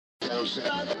Los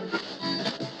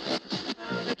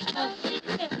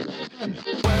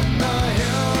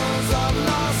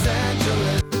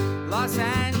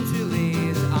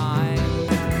Angeles, I'm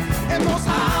and most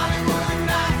Hollywood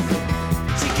nights.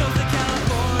 She goes to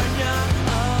California,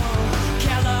 oh,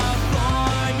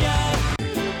 California.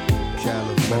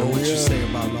 What you say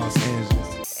about Los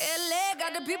Angeles? LA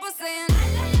got the people saying, Los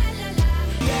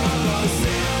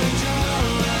Angeles.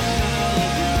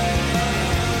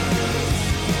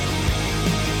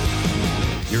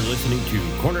 You're listening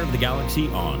to Corner of the Galaxy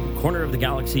on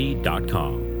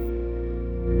cornerofthegalaxy.com.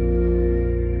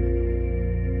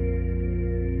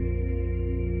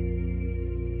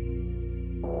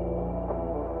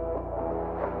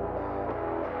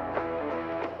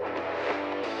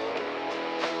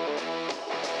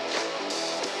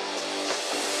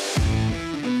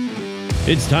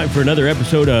 It's time for another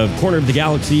episode of Corner of the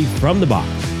Galaxy from the Box,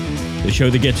 the show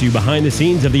that gets you behind the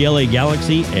scenes of the LA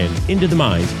Galaxy and into the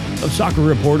minds of soccer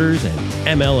reporters and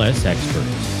MLS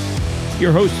experts.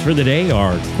 Your hosts for the day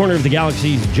are Corner of the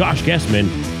Galaxy's Josh Gessman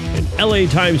and LA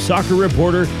Times soccer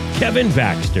reporter Kevin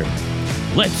Baxter.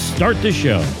 Let's start the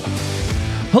show.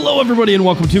 Hello, everybody, and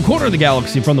welcome to Corner of the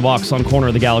Galaxy from the Box on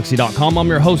cornerofthegalaxy.com. I'm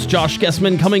your host, Josh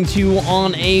Gessman, coming to you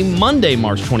on a Monday,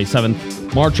 March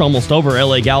 27th. March almost over.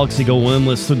 LA Galaxy go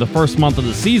winless through the first month of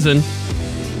the season.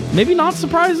 Maybe not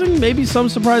surprising, maybe some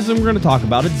surprising. We're going to talk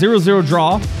about it. 0-0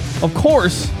 draw, of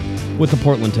course, with the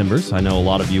Portland Timbers. I know a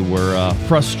lot of you were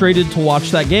frustrated to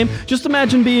watch that game. Just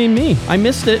imagine being me. I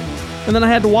missed it, and then I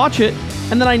had to watch it,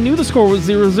 and then I knew the score was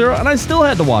 0-0, and I still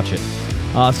had to watch it.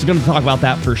 So going to talk about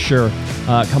that for sure.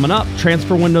 Coming up,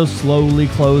 transfer window slowly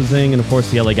closing, and of course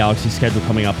the LA Galaxy schedule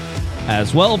coming up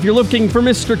as well. If you're looking for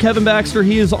Mr. Kevin Baxter,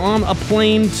 he is on a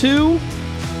plane too.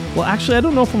 Well, actually, I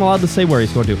don't know if I'm allowed to say where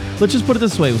he's going to. Let's just put it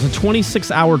this way. It was a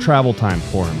 26-hour travel time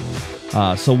for him.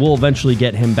 So we'll eventually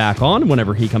get him back on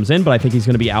whenever he comes in, but I think he's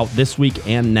going to be out this week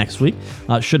and next week.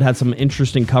 Should have some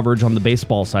interesting coverage on the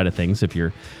baseball side of things if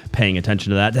you're paying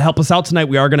attention to that. To help us out tonight,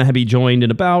 we are going to be joined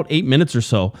in about 8 minutes or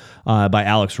so by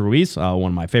Alex Ruiz, one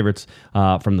of my favorites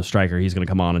from the Striker. He's going to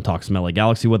come on and talk some LA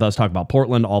Galaxy with us, talk about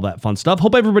Portland, all that fun stuff.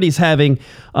 Hope everybody's having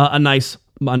a nice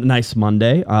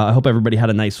Monday. I hope everybody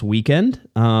had a nice weekend.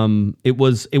 It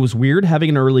was weird having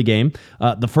an early game.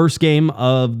 The first game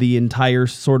of the entire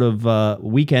sort of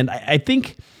weekend. I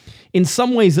think in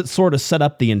some ways it sort of set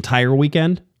up the entire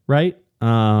weekend, right?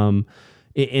 In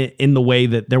the way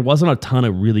that there wasn't a ton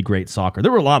of really great soccer.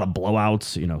 There were a lot of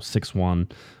blowouts,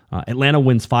 6-1. Atlanta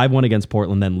wins 5-1 against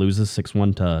Portland, then loses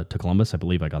 6-1 to Columbus. I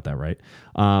believe I got that right.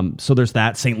 So there's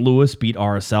that. St. Louis beat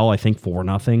RSL, I think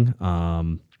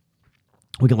 4-0.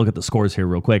 We can look at the scores here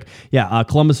real quick. Yeah,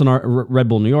 Columbus and Red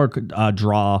Bull New York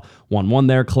draw 1-1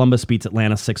 there. Columbus beats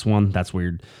Atlanta 6-1. That's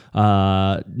weird.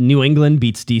 New England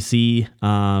beats DC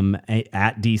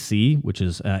at DC, which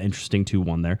is interesting,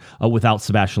 2-1 there. Without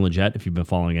Sebastian Lletget, if you've been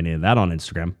following any of that on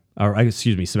Instagram. Or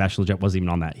excuse me, Sebastian Lletget wasn't even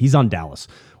on that. He's on Dallas.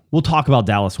 We'll talk about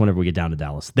Dallas whenever we get down to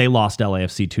Dallas. They lost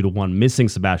LAFC 2-1, missing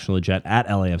Sebastian Lletget at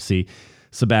LAFC.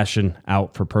 Sebastian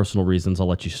out for personal reasons. I'll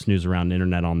let you snooze around the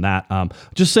internet on that.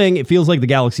 Just saying, it feels like the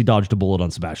Galaxy dodged a bullet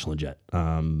on Sebastian Lletget.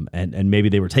 And maybe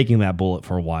they were taking that bullet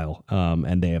for a while,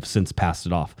 and they have since passed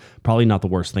it off. Probably not the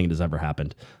worst thing that has ever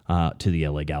happened to the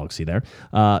LA Galaxy there.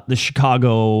 The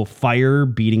Chicago Fire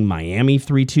beating Miami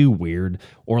 3-2, weird.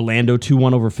 Orlando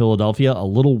 2-1 over Philadelphia, a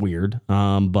little weird,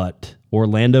 but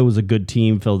Orlando is a good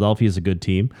team. Philadelphia is a good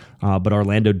team, but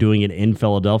Orlando doing it in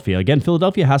Philadelphia. Again,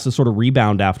 Philadelphia has to sort of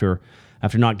rebound after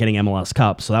not getting MLS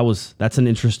Cup. So that's an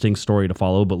interesting story to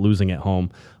follow, but losing at home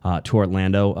to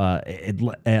Orlando.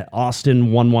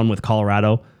 Austin 1-1 with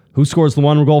Colorado. Who scores the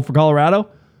one goal for Colorado?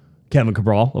 Kevin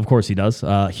Cabral. Of course he does.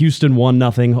 Houston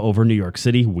 1-0 over New York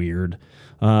City. Weird.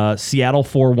 Seattle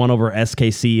 4-1 over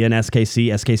SKC and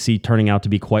SKC turning out to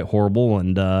be quite horrible.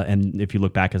 And if you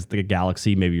look back as the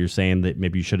Galaxy, maybe you're saying that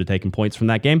maybe you should have taken points from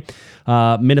that game.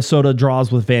 Minnesota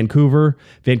draws with Vancouver.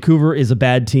 Vancouver is a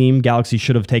bad team. Galaxy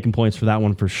should have taken points for that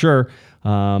one for sure.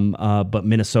 But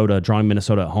drawing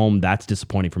Minnesota at home, that's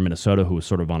disappointing for Minnesota, who was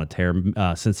sort of on a tear.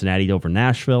 Cincinnati over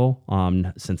Nashville,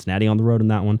 Cincinnati on the road in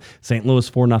that one. St. Louis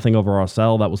 4-0 over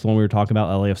RSL. That was the one we were talking about.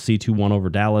 LAFC 2-1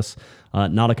 over Dallas.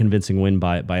 Not a convincing win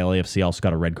by LAFC. Also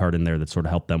got a red card in there that sort of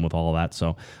helped them with all of that.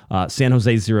 So San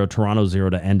Jose 0, Toronto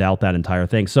 0 to end out that entire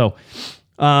thing. So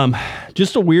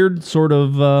just a weird sort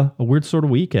of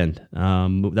weekend.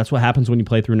 That's what happens when you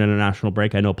play through an international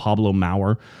break. I know Pablo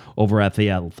Maurer over at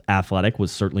the Athletic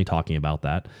was certainly talking about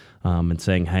that and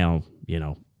saying, hey,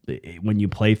 when you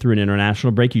play through an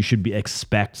international break, you should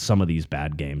expect some of these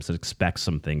bad games, expect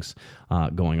some things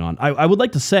going on. I would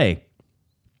like to say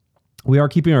we are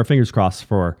keeping our fingers crossed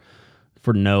for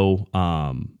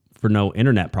no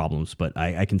internet problems, but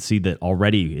I can see that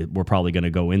already we're probably going to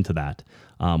go into that,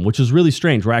 which is really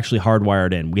strange. We're actually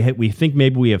hardwired in. We think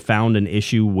maybe we have found an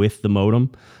issue with the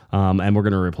modem, and we're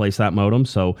going to replace that modem.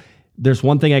 So there's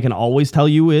one thing I can always tell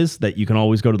you is that you can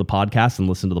always go to the podcast and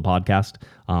listen to the podcast.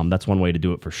 That's one way to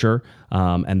do it for sure.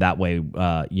 And that way,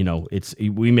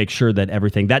 we make sure that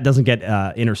everything that doesn't get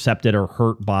intercepted or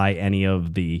hurt by any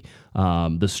of the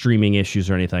streaming issues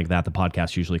or anything like that. The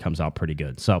podcast usually comes out pretty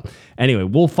good. So anyway,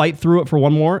 we'll fight through it for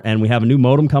one more, and we have a new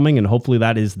modem coming, and hopefully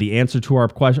that is the answer to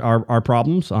our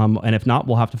problems. And if not,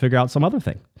 we'll have to figure out some other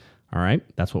thing. All right,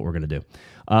 that's what we're going to do.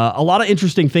 A lot of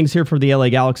interesting things here for the LA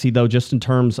Galaxy, though, just in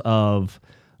terms of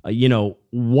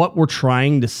what we're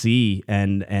trying to see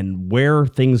and where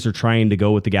things are trying to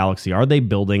go with the Galaxy. Are they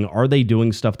building? Are they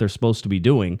doing stuff they're supposed to be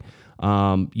doing?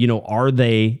 Are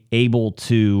they able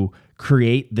to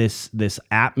create this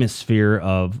atmosphere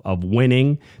of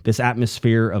winning, this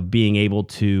atmosphere of being able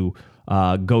to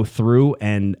go through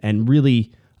and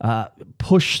really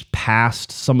push past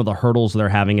some of the hurdles they're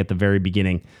having at the very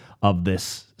beginning of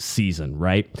this season,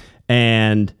 right?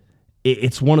 And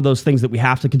it's one of those things that we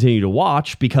have to continue to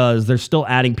watch because they're still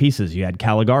adding pieces. You had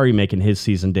Caligari making his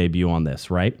season debut on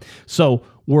this, right? So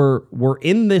we're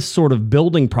in this sort of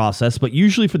building process, but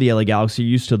usually for the LA Galaxy,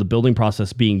 you're used to the building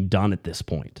process being done at this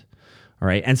point, all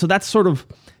right? And so that's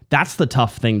the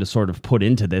tough thing to sort of put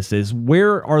into this is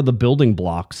where are the building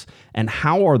blocks and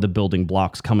how are the building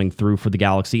blocks coming through for the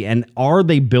Galaxy, and are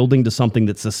they building to something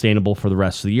that's sustainable for the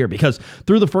rest of the year? Because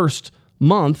through the first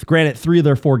month, granted 3 of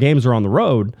their 4 games are on the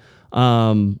road,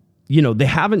 they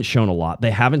haven't shown a lot.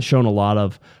 They haven't shown a lot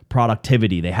of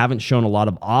productivity. They haven't shown a lot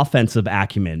of offensive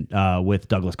acumen with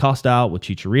Douglas Costa out, with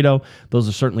Chicharito. Those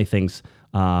are certainly things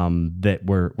that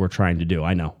we're trying to do.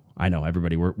 I know,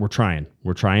 everybody. We're trying.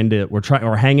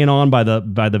 We're hanging on by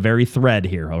the very thread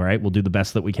here. All right, we'll do the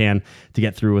best that we can to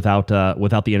get through without the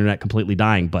internet completely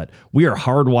dying. But we are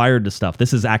hardwired to stuff.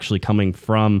 This is actually coming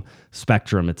from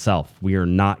Spectrum itself. We are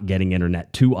not getting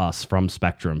internet to us from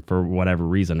Spectrum for whatever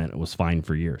reason, and it was fine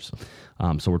for years.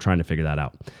 So we're trying to figure that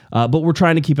out. But we're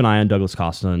trying to keep an eye on Douglas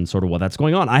Costa and sort of what that's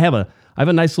going on. I have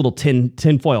a nice little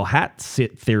tinfoil hat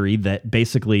theory that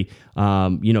basically,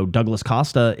 Douglas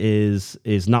Costa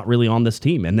is not really on this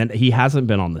team, and that he hasn't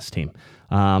been on this team,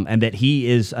 and that he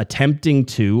is attempting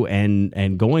to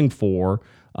and going for,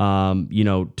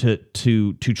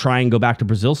 to try and go back to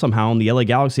Brazil somehow. And the LA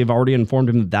Galaxy have already informed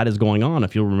him that is going on.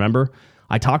 If you'll remember,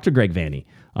 I talked to Greg Vanney.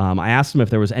 I asked him if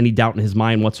there was any doubt in his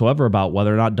mind whatsoever about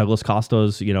whether or not Douglas Costa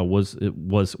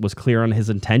was clear on his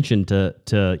intention to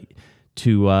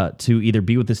either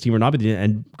be with this team or not.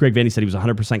 And Greg Vanney said he was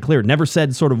 100% clear. Never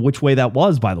said sort of which way that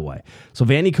was, by the way. So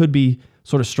Vanney could be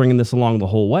sort of stringing this along the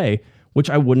whole way, which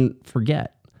I wouldn't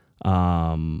forget.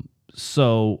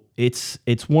 So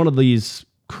it's one of these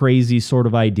crazy sort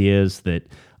of ideas that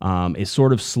is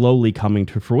sort of slowly coming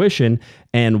to fruition.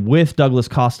 And with Douglas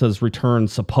Costa's return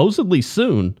supposedly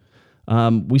soon,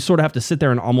 we sort of have to sit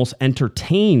there and almost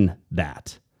entertain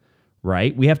that,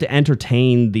 right? We have to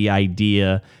entertain the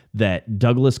idea that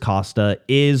Douglas Costa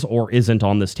is or isn't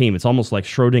on this team. It's almost like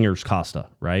Schrodinger's Costa,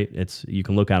 right? You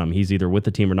can look at him. He's either with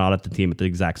the team or not at the team at the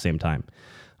exact same time.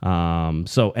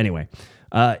 So anyway,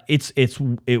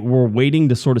 we're waiting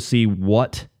to sort of see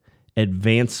what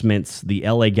advancements the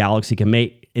LA Galaxy can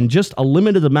make in just a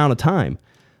limited amount of time.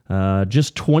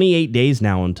 Just 28 days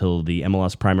now until the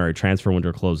MLS primary transfer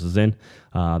window closes in.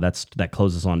 That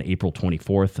closes on April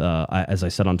 24th. As I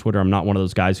said on Twitter, I'm not one of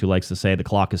those guys who likes to say the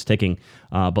clock is ticking.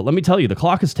 But let me tell you, the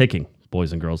clock is ticking,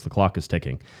 boys and girls. The clock is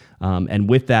ticking. And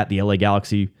with that, the LA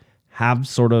Galaxy have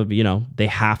sort of, they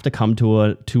have to come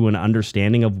to an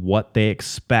understanding of what they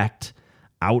expect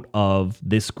out of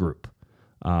this group.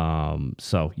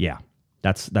 So yeah,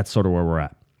 that's sort of where we're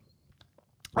at.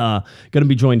 Going to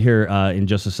be joined here in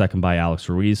just a second by Alex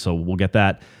Ruiz, so we'll get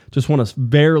that. Just want to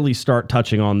barely start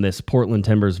touching on this Portland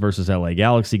Timbers versus LA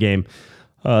Galaxy game.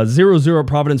 0-0 at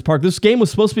Providence Park. This game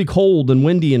was supposed to be cold and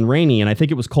windy and rainy, and I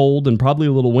think it was cold and probably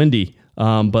a little windy,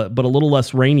 but a little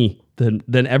less rainy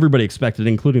than everybody expected,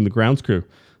 including the grounds crew,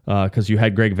 because you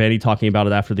had Greg Vanney talking about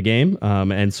it after the game,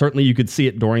 and certainly you could see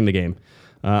it during the game.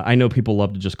 I know people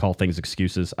love to just call things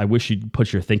excuses. I wish you'd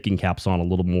put your thinking caps on a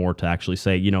little more to actually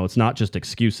say, it's not just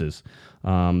excuses.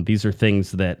 These are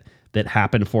things that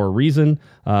happen for a reason.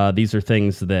 These are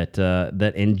things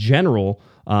that in general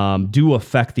do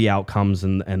affect the outcomes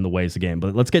and the ways of the game.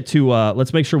 But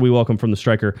let's make sure we welcome from the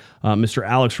striker, Mr.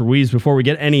 Alex Ruiz. Before we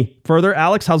get any further,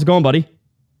 Alex, how's it going, buddy?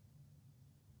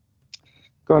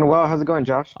 Going well. How's it going,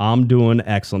 Josh? I'm doing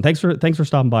excellent. Thanks for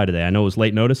stopping by today. I know it was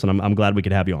late notice, and I'm glad we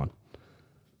could have you on.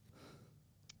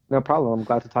 No problem. I'm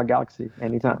glad to talk Galaxy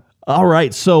anytime. All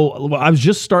right, so I was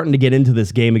just starting to get into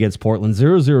this game against Portland,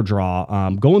 0-0 draw.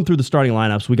 Going through the starting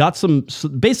lineups, we got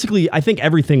basically, I think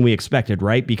everything we expected,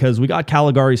 right? Because we got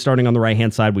Caligari starting on the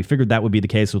right-hand side. We figured that would be the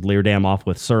case with Leerdam off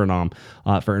with Suriname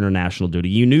for international duty.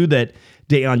 You knew that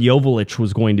Dejan Joveljic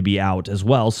was going to be out as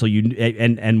well, so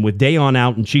and with Dejan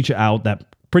out and Chicha out,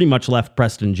 that pretty much left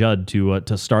Preston Judd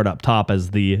to start up top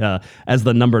as the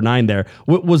number 9 there.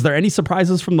 Was there any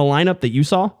surprises from the lineup that you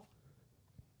saw?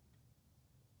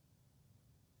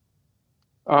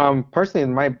 Personally,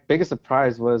 my biggest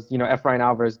surprise was, Efrain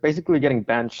Alvarez basically getting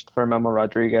benched for Memo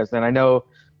Rodriguez. And I know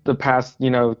the past,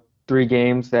 3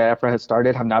 games that Efrain has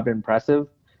started have not been impressive.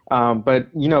 But,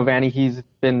 Vanny, he's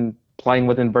been playing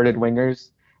with inverted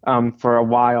wingers for a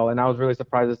while. And I was really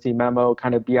surprised to see Memo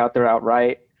kind of be out there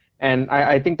outright. And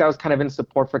I think that was kind of in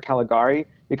support for Caligari.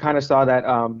 We kind of saw that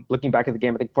looking back at the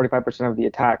game, I think 45% of the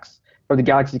attacks for the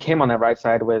Galaxy came on that right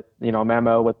side with,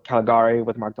 Memo, with Caligari,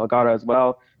 with Mark Delgado as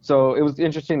well. So it was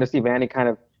interesting to see Vanny kind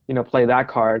of, play that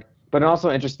card. But an also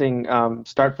interesting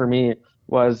start for me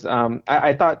was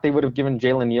I thought they would have given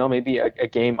Jalen Neal maybe a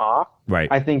game off. Right.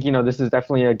 I think, this is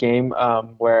definitely a game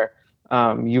where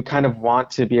you kind of want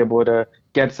to be able to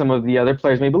get some of the other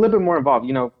players maybe a little bit more involved.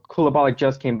 Koulibaly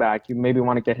just came back. You maybe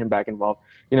want to get him back involved.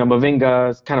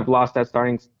 Mavinga's kind of lost that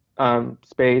starting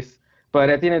space. But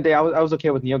at the end of the day, I was okay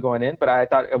with Neal going in, but I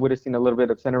thought I would have seen a little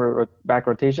bit of center back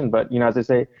rotation. But, as I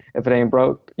say, if it ain't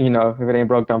broke,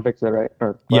 don't fix it, right?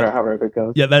 Or whatever, however it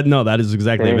goes. Yeah, that is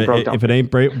exactly it. If it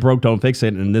ain't broke, don't fix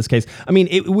it. In this case, I mean,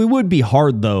 it would be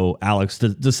hard, though, Alex,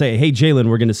 to say, hey, Jalen,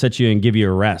 we're going to set you and give you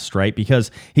a rest, right?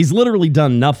 Because he's literally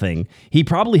done nothing. He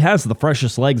probably has the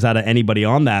freshest legs out of anybody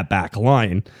on that back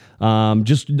line,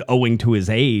 just owing to his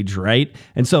age, right?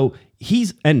 And so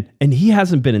he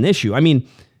hasn't been an issue. I mean,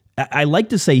 I like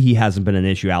to say he hasn't been an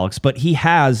issue, Alex, but he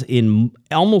has in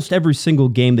almost every single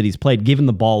game that he's played given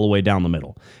the ball away down the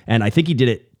middle. And I think he did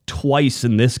it twice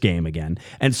in this game again.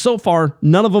 And so far,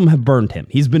 none of them have burned him.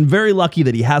 He's been very lucky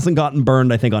that he hasn't gotten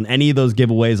burned, I think, on any of those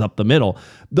giveaways up the middle.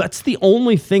 That's the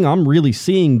only thing I'm really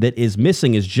seeing that is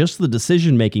missing is just the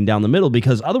decision-making down the middle,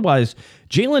 because otherwise,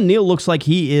 Jalen Neal looks like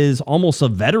he is almost a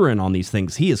veteran on these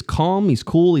things. He is calm, he's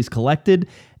cool, he's collected,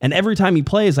 and every time he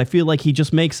plays, I feel like he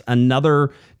just makes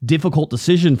another difficult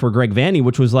decision for Greg Vanny,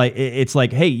 which was like, it's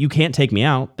like, hey, you can't take me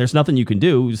out. There's nothing you can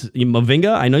do.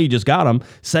 Mavinga, I know you just got him.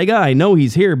 Sega, I know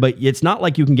he's here, but it's not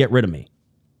like you can get rid of me.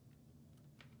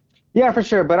 Yeah, for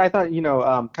sure. But I thought,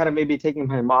 kind of maybe taking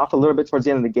him off a little bit towards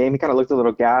the end of the game. He kind of looked a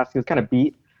little gassed. He was kind of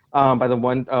beat by the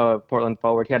one Portland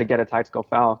forward. He had to get a tactical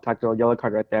foul, tactical yellow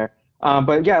card right there.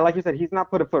 But yeah, like you said, he's not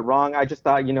put a foot wrong. I just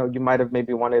thought, you might have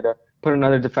maybe wanted to put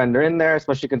another defender in there,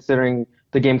 especially considering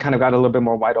the game kind of got a little bit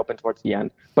more wide open towards the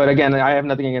end. But again, I have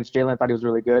nothing against Jalen. I thought he was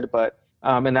really good. But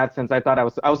in that sense, I thought I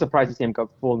was surprised to see him go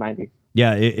full 90.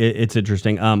 Yeah, it's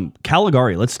interesting.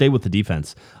 Caligari, let's stay with the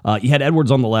defense. You had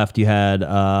Edwards on the left, you had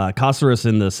Caceres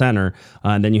in the center,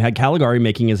 and then you had Caligari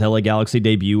making his LA Galaxy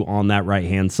debut on that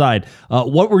right-hand side.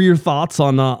 What were your thoughts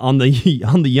on the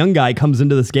young guy comes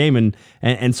into this game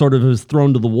and sort of is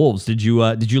thrown to the wolves? Did you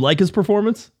like his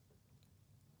performance?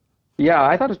 Yeah,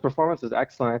 I thought his performance was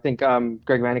excellent. I think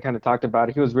Greg Vanny kind of talked about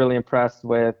it. He was really impressed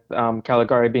with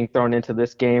Caligari being thrown into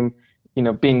this game,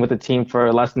 being with the team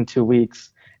for less than 2 weeks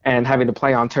and having to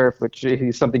play on turf, which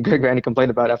is something Greg Vanny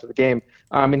complained about after the game.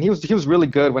 And he was really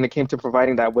good when it came to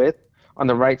providing that width on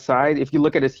the right side. If you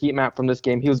look at his heat map from this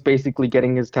game, he was basically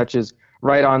getting his touches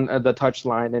right on the touch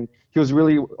line, and he was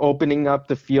really opening up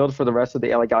the field for the rest of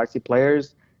the LA Galaxy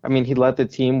players. I mean, he led the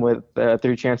team with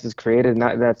 3 chances created,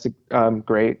 and that's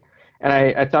great. And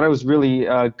I thought it was really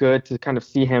good to kind of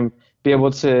see him be able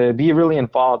to be really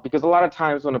involved, because a lot of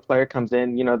times when a player comes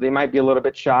in, they might be a little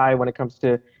bit shy when it comes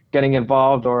to getting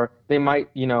involved, or they might,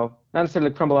 not necessarily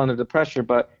crumble under the pressure,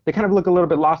 but they kind of look a little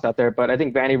bit lost out there. But I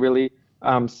think Vanny really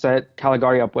set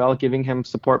Caligari up well, giving him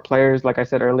support players. Like I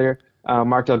said earlier,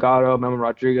 Mark Delgado, Memo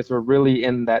Rodriguez were really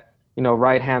in that,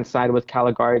 right-hand side with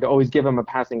Caligari to always give him a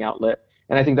passing outlet.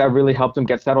 And I think that really helped him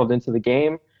get settled into the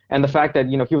game. And the fact that,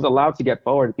 he was allowed to get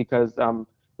forward because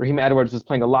Raheem Edwards was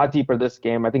playing a lot deeper this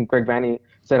game. I think Greg Vanny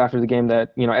said after the game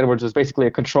that, Edwards was basically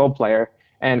a control player,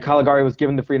 and Caligari was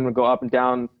given the freedom to go up and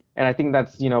down. And I think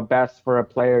that's, best for a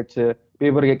player to be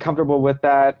able to get comfortable with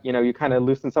that. You kind of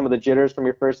loosen some of the jitters from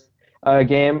your first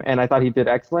game, and I thought he did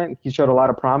excellent. He showed a lot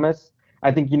of promise.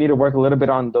 I think you need to work a little bit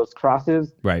on those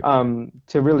crosses Right.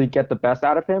 to really get the best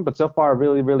out of him. But so far,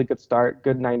 really, really good start.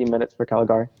 Good 90 minutes for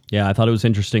Caligari. Yeah, I thought it was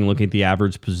interesting looking at the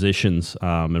average positions,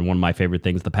 and one of my favorite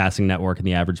things, the passing network and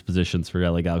the average positions for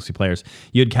LA Galaxy players.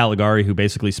 You had Caligari, who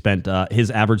basically spent his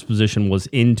average position was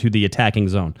into the attacking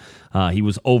zone. He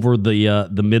was over the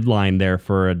midline there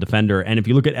for a defender. And if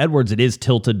you look at Edwards, it is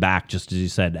tilted back, just as you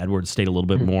said. Edwards stayed a little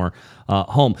bit more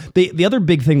home. The other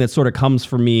big thing that sort of comes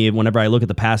for me whenever I look at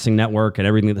the passing network and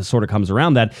everything that sort of comes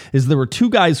around that is there were two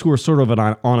guys who were sort of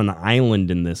on an island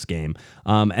in this game.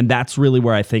 And that's really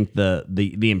where I think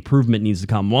the improvement needs to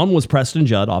come. One was Preston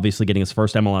Judd, obviously getting his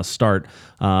first MLS start.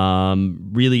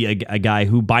 Really a guy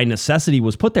who by necessity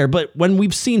was put there. But when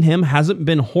we've seen him, hasn't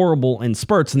been horrible in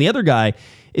spurts. And the other guy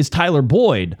is Tyler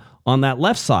Boyd on that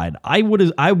left side. I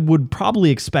would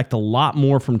probably expect a lot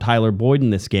more from Tyler Boyd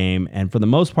in this game. And for the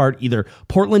most part, either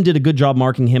Portland did a good job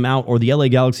marking him out or the LA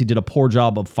Galaxy did a poor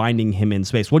job of finding him in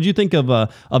space. What do you think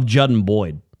of Judd and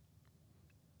Boyd?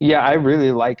 Yeah, I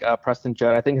really like Preston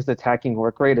Judd. I think his attacking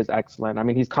work rate is excellent. I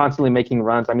mean, he's constantly making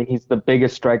runs. I mean, he's the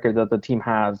biggest striker that the team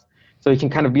has. So he can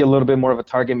kind of be a little bit more of a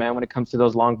target man when it comes to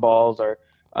those long balls or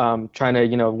trying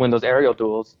to, win those aerial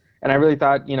duels. And I really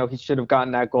thought, he should have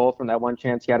gotten that goal from that one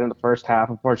chance he had in the first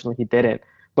half. Unfortunately, he didn't.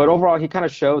 But overall, he kind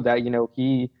of showed that,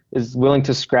 he is willing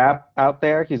to scrap out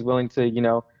there. He's willing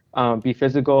to, be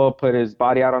physical, put his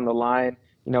body out on the line.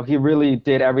 He really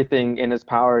did everything in his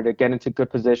power to get into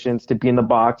good positions, to be in the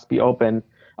box, be open.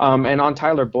 And on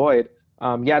Tyler Boyd,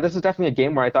 this is definitely a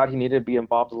game where I thought he needed to be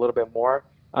involved a little bit more.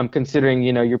 Considering,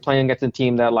 you're playing against a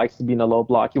team that likes to be in a low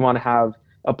block. You want to have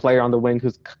a player on the wing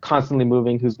who's constantly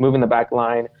moving, who's moving the back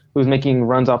line, who's making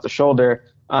runs off the shoulder.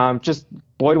 Just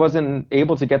Boyd wasn't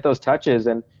able to get those touches,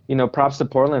 and props to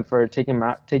Portland for taking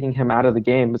him out of the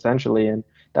game essentially, and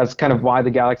that's kind of why the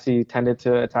Galaxy tended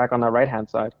to attack on that right-hand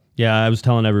side. Yeah, I was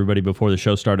telling everybody before the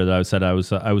show started, I said I was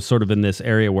sort of in this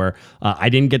area where I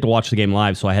didn't get to watch the game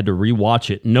live, so I had to rewatch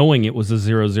it knowing it was a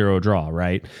 0-0 draw,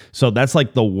 right? So that's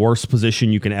like the worst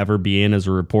position you can ever be in as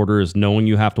a reporter, is knowing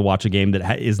you have to watch a game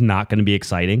that is not going to be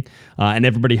exciting. And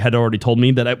everybody had already told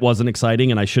me that it wasn't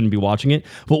exciting and I shouldn't be watching it.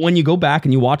 But when you go back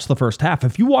and you watch the first half,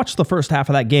 if you watch the first half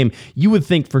of that game, you would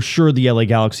think for sure the LA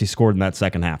Galaxy scored in that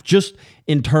second half. Just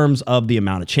in terms of the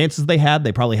amount of chances they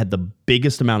probably had the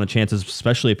biggest amount of chances,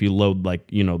 especially if you load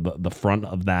the front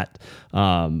of that.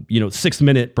 6th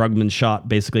minute Brugman's shot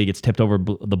basically gets tipped over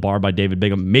the bar by David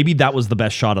Bingham. Maybe that was the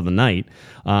best shot of the night.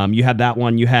 You had that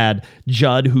one. You had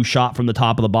Judd, who shot from the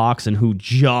top of the box and who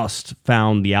just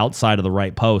found the outside of the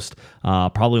right post,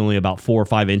 probably only about 4 or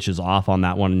 5 inches off on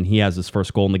that one, and he has his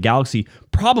first goal. And the Galaxy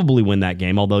probably win that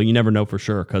game, although you never know for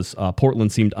sure, because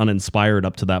Portland seemed uninspired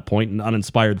up to that point and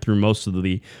uninspired through most of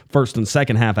the first and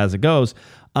second half as it goes.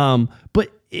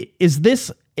 But is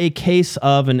this a case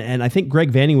of, and I think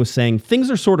Greg Vanney was saying,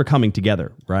 things are sort of coming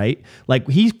together, right? Like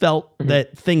he felt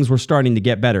that things were starting to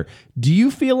get better. Do you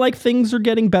feel like things are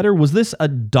getting better? Was this a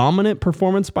dominant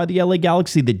performance by the LA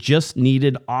Galaxy that just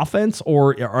needed offense,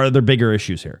 or are there bigger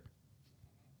issues here?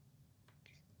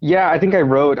 Yeah, I think I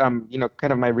wrote, kind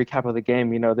of my recap of the game.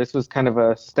 This was kind of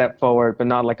a step forward, but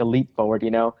not like a leap forward,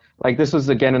 Like this was,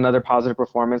 again, another positive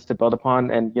performance to build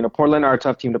upon. And, Portland are a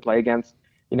tough team to play against.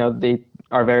 They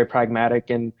are very pragmatic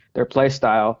in their play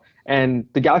style. And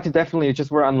the Galaxy definitely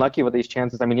just were unlucky with these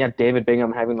chances. I mean, you had David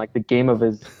Bingham having like the game of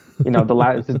his,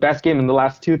 his best game in the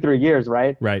last 2-3 years,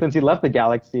 right? Since he left the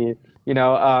Galaxy. They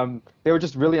were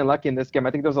just really unlucky in this game.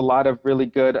 I think there was a lot of really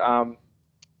good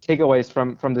takeaways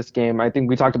from this game. I think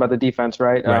we talked about the defense,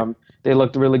 right? They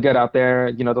looked really good out there.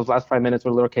 Those last 5 minutes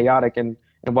were a little chaotic and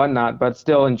whatnot, but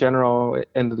still, in general,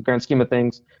 in the grand scheme of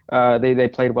things, they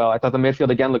played well. I thought the midfield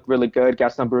again looked really good.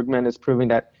 Gaston Brugman is proving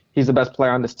that he's the best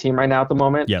player on this team right now at the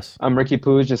moment. Yes. Ricky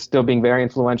Puig is still being very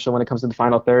influential when it comes to the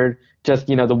final third. Just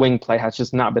the wing play has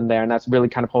just not been there, and that's really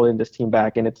kind of holding this team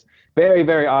back. And it's very,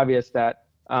 very obvious that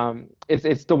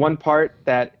it's the one part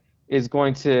that is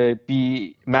going to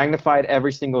be magnified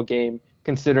every single game,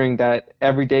 considering that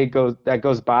every day that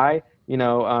goes by,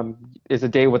 is a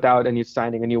day without a new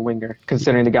signing, a new winger,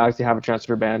 considering the Galaxy have a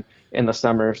transfer ban in the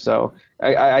summer. So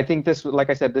I think this, like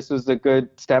I said, this was a good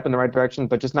step in the right direction,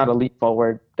 but just not a leap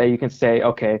forward that you can say,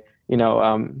 okay,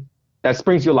 that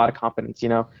springs you a lot of confidence,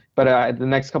 But the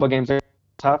next couple of games are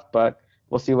tough, but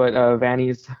we'll see what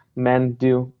Vanney's men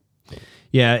do.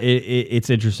 Yeah, it's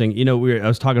interesting. I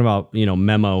was talking about,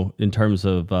 Memo in terms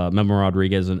of Memo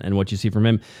Rodriguez and what you see from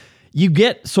him. you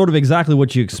get sort of exactly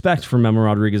what you expect from Memo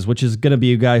Rodriguez, which is going to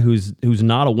be a guy who's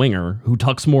not a winger, who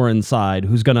tucks more inside,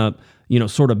 who's going to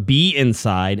sort of be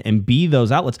inside and be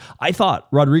those outlets. I thought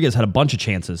Rodriguez had a bunch of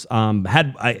chances.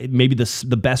 Maybe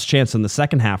the best chance in the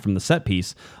second half from the set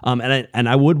piece. And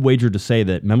I would wager to say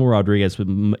that Memo Rodriguez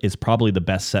is probably the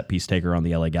best set piece taker on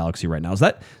the LA Galaxy right now. Is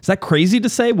that crazy to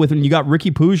say? When you got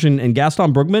Ricky Puig and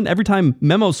Gaston Brugman, every time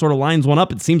Memo sort of lines one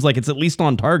up, it seems like it's at least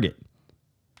on target.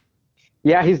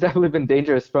 Yeah, he's definitely been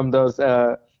dangerous from those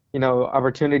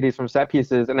opportunities from set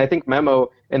pieces. And I think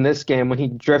Memo in this game, when he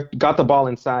got the ball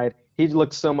inside, he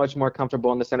looked so much more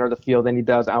comfortable in the center of the field than he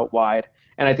does out wide.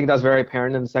 And I think that was very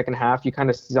apparent in the second half. You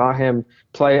kind of saw him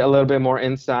play a little bit more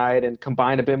inside and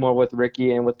combine a bit more with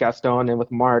Ricky and with Gaston and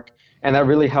with Mark. And that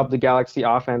really helped the Galaxy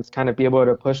offense kind of be able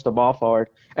to push the ball forward.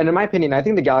 And in my opinion, I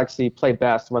think the Galaxy play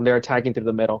best when they're attacking through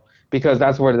the middle, because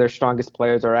that's where their strongest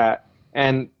players are at.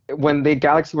 And when the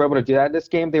Galaxy were able to do that in this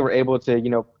game, they were able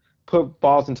to, put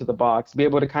balls into the box, be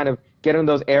able to kind of get in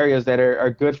those areas that are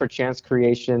good for chance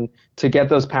creation, to get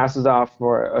those passes off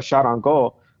for a shot on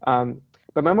goal.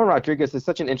 But Memo Rodriguez is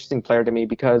such an interesting player to me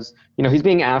because, he's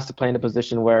being asked to play in a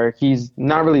position where he's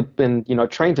not really been,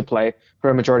 trained to play for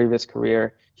a majority of his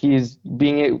career. He's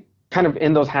being kind of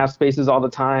in those half spaces all the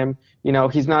time.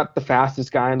 He's not the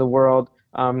fastest guy in the world.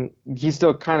 He's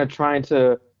still kind of trying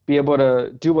to be able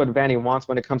to do what Vanny wants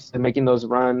when it comes to making those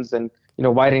runs and,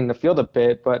 widening the field a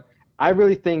bit. But I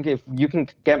really think if you can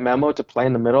get Memo to play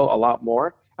in the middle a lot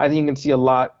more, I think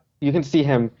you can see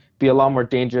him be a lot more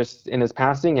dangerous in his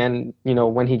passing and,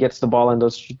 when he gets the ball in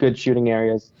those good shooting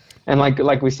areas. And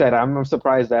like we said, I'm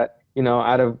surprised that,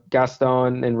 out of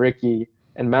Gaston and Ricky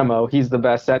and Memo, he's the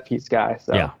best set piece guy.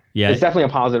 So yeah, it's definitely a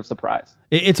positive surprise.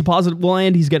 It's a positive. Well,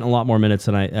 and he's getting a lot more minutes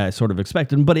than I sort of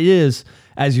expected. But it is,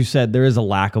 as you said, there is a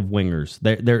lack of wingers.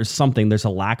 There's a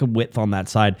lack of width on that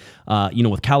side.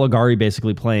 With Caligari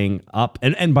basically playing up.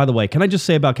 And by the way, can I just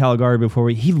say about Caligari before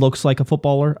he looks like a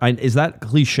footballer? Is that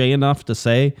cliche enough to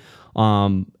say?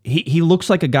 He looks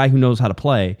like a guy who knows how to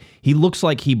play. He looks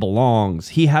like he belongs.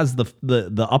 He has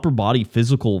the upper body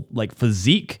physical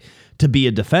physique to be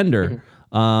a defender.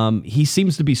 Mm-hmm. He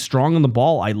seems to be strong on the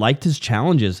ball. I liked his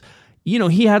challenges.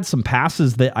 He had some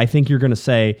passes that I think you're going to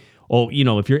say,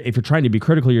 if you're trying to be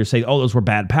critical, you're saying, those were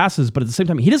bad passes. But at the same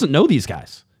time, he doesn't know these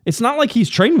guys. It's not like he's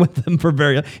trained with them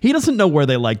he doesn't know where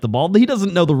they like the ball. He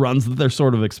doesn't know the runs that they're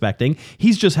sort of expecting.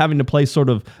 He's just having to play sort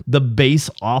of the base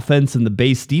offense and the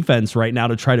base defense right now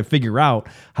to try to figure out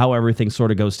how everything sort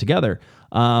of goes together.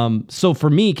 So for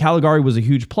me, Caligari was a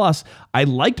huge plus. I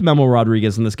liked Memo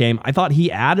Rodriguez in this game. I thought he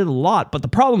added a lot, but the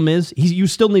problem is you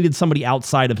still needed somebody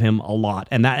outside of him a lot,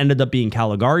 and that ended up being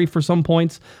Caligari for some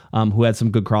points, who had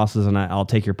some good crosses, and I'll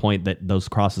take your point that those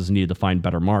crosses needed to find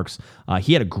better marks.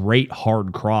 He had a great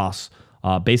hard cross,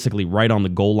 basically right on the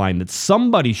goal line that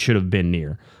somebody should have been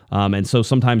near. And so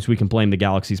sometimes we can blame the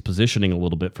Galaxy's positioning a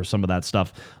little bit for some of that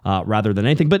stuff rather than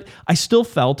anything. But I still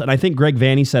felt, and I think Greg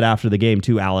Vanny said after the game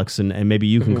too, Alex, and maybe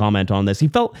you can comment on this. He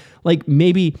felt like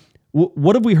maybe,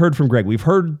 what have we heard from Greg? We've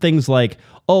heard things like,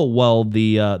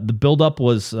 the buildup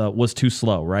was too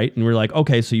slow, right? And we're like,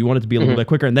 okay, so you want it to be a little bit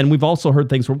quicker. And then we've also heard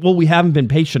things where, we haven't been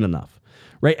patient enough,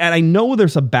 right? And I know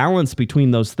there's a balance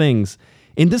between those things.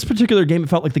 In this particular game, it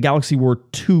felt like the Galaxy were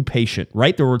too patient,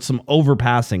 right? There was some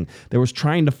overpassing. There was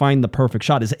trying to find the perfect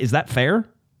shot. Is that fair?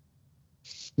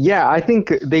 Yeah, I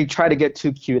think they try to get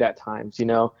too cute at times,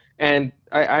 And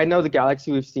I know the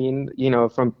Galaxy we've seen,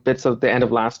 from bits of the end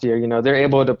of last year, they're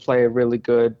able to play really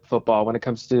good football when it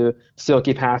comes to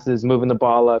silky passes, moving the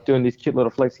ball up, doing these cute little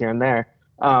flicks here and there.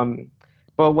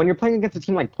 But when you're playing against a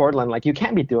team like Portland, you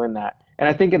can't be doing that. And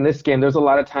I think in this game, there's a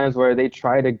lot of times where they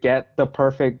try to get the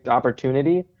perfect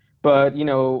opportunity. But,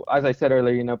 as I said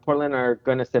earlier, Portland are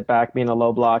going to sit back, be in a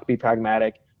low block, be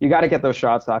pragmatic. You got to get those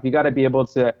shots off. You got to be able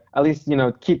to at least,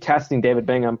 keep testing David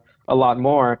Bingham a lot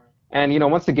more. And,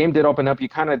 once the game did open up, you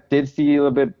kind of did see a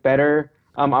little bit better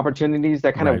opportunities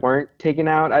that kind of weren't taken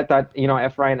out. I thought,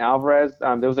 Efrain Alvarez,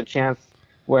 there was a chance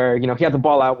where, he had the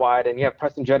ball out wide and you have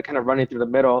Preston Judd kind of running through the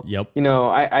middle. Yep.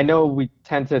 I know we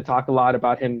tend to talk a lot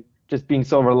about him just being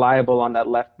so reliable on that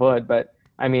left foot, but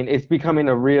I mean, it's becoming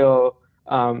a real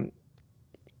problem,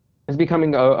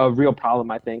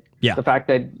 I think. Yeah. The fact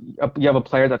that you have a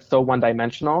player that's so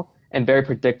one-dimensional and very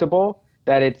predictable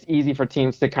that it's easy for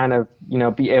teams to kind of,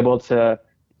 be able to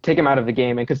take him out of the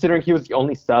game. And considering he was the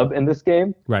only sub in this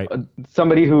game, right?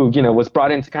 Somebody who, was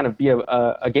brought in to kind of be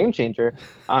a game changer,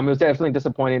 it was definitely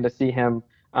disappointing to see him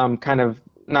kind of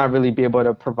not really be able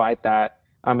to provide that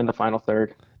in the final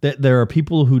third. There are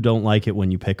people who don't like it when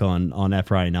you pick on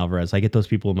Efrain Alvarez. I get those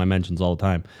people in my mentions all the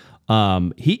time.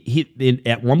 He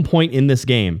at one point in this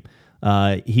game,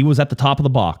 he was at the top of the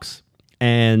box,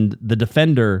 and the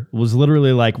defender was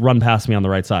literally like, run past me on the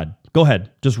right side. Go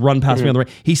ahead, just run past me on the right.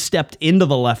 He stepped into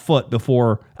the left foot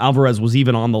before Alvarez was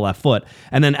even on the left foot,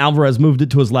 and then Alvarez moved it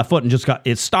to his left foot and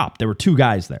it stopped. There were two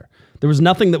guys there. There was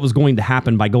nothing that was going to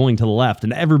happen by going to the left,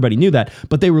 and everybody knew that,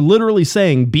 but they were literally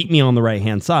saying, beat me on the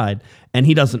right-hand side, and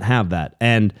he doesn't have that.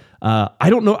 And I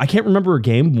don't know, I can't remember a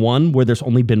game one where there's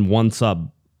only been one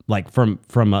sub, like from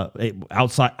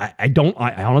outside.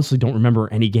 I honestly don't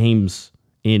remember any games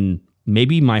in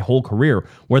maybe my whole career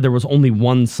where there was only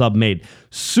one sub made.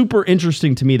 Super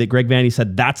interesting to me that Greg Vanney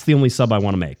said that's the only sub I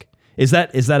want to make. Is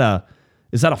that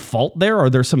a fault there? Are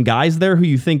there some guys there who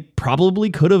you think probably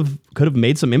could have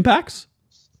made some impacts?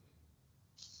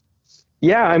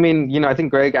 Yeah, I mean, I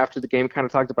think Greg after the game kind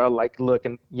of talked about like, look,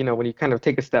 and when you kind of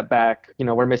take a step back,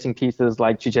 we're missing pieces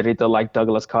like Chicharito, like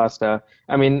Douglas Costa.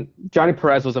 I mean, Johnny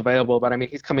Perez was available, but I mean,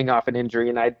 he's coming off an injury,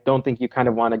 and I don't think you kind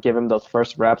of want to give him those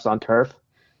first reps on turf.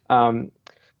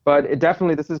 But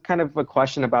this is kind of a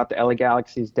question about the LA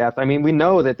Galaxy's depth. I mean, we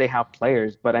know that they have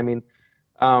players, but I mean,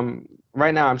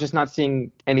 right now I'm just not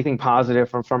seeing anything positive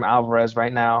from Alvarez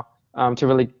right now to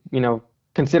really,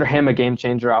 consider him a game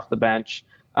changer off the bench.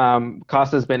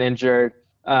 Costa's been injured.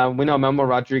 We know Memo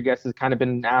Rodriguez has kind of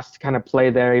been asked to kind of play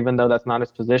there, even though that's not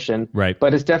his position. Right.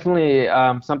 But it's definitely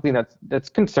something that's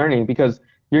concerning because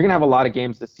you're going to have a lot of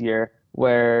games this year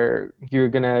where you're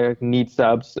going to need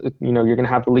subs. You're going to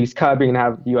have the Leagues Cup, you're going to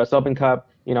have the US Open Cup,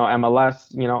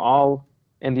 MLS, all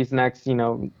in these next,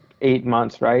 8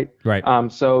 months, right? Right.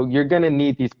 So you're going to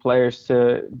need these players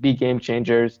to be game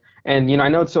changers. And, I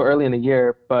know it's so early in the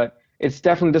year, but it's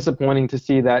definitely disappointing to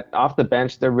see that off the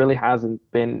bench, there really hasn't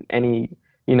been any,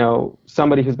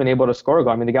 somebody who's been able to score a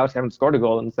goal. I mean, the Galaxy haven't scored a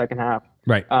goal in the second half.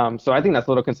 Right. So I think that's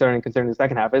a little concerning considering the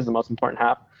second half is the most important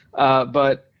half.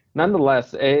 But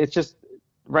nonetheless, it's just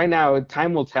right now,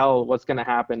 time will tell what's going to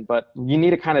happen, but you need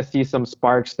to kind of see some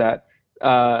sparks that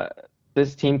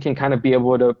this team can kind of be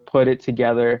able to put it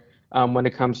together when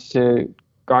it comes to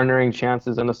garnering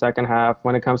chances in the second half,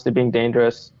 when it comes to being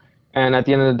dangerous. And at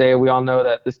the end of the day, we all know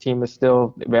that this team is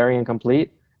still very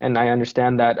incomplete, and I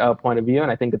understand that point of view, and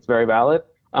I think it's very valid.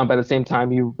 But at the same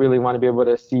time, you really want to be able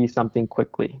to see something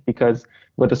quickly because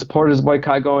with the supporters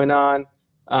boycott going on,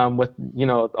 with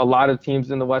a lot of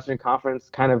teams in the Western Conference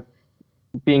kind of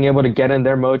being able to get in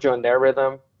their mojo and their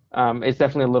rhythm, it's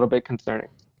definitely a little bit concerning.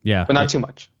 Yeah, but not too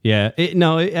much. Yeah,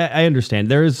 I understand.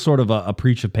 There is sort of a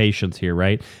preach of patience here,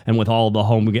 right? And with all the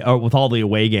with all the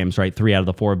away games, right? 3 out of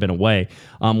the 4 have been away.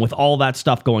 With all that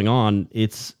stuff going on,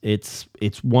 it's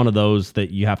one of those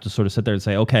that you have to sort of sit there and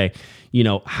say, okay,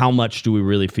 how much do we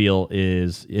really feel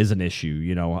is an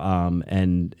issue?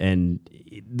 And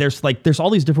there's all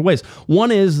these different ways.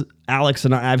 One is, Alex,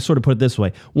 and I've sort of put it this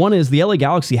way. One is the LA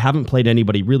Galaxy haven't played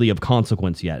anybody really of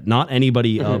consequence yet. Not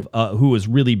anybody of who has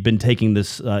really been taking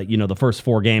this, the first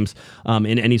 4 games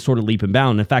in any sort of leap and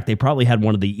bound. In fact, they probably had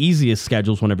one of the easiest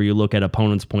schedules whenever you look at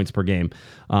opponents' points per game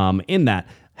in that.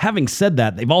 Having said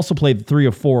that, they've also played 3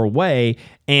 or 4 away,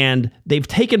 and they've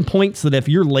taken points that if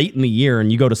you're late in the year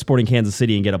and you go to Sporting Kansas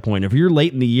City and get a point, if you're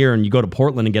late in the year and you go to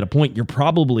Portland and get a point, you're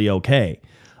probably okay.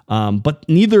 But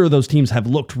neither of those teams have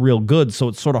looked real good, so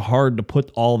it's sort of hard to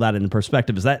put all that in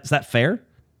perspective. Is that fair?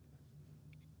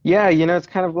 Yeah, it's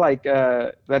kind of like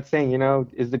that saying,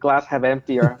 is the glass half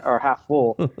empty or half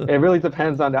full? It really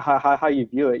depends on how you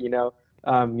view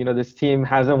it. This team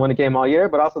hasn't won a game all year,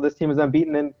 but also this team is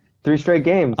unbeaten in 3 straight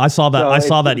games. I saw that. So I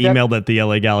saw that email that the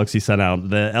LA Galaxy sent out.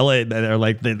 They're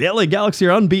like the LA Galaxy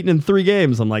are unbeaten in 3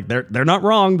 games. I'm like, they're not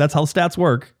wrong. That's how stats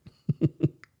work.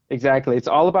 Exactly. It's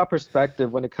all about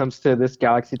perspective when it comes to this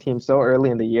Galaxy team so early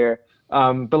in the year.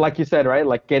 But like you said, right,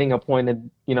 like getting appointed,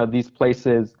 these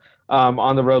places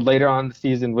on the road later on in the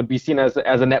season would be seen as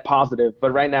a net positive.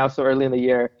 But right now, so early in the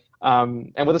year,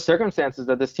 and with the circumstances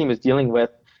that this team is dealing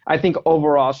with, I think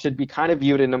overall should be kind of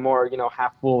viewed in a more,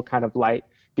 half full kind of light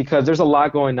because there's a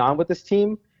lot going on with this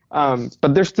team.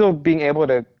 But they're still being able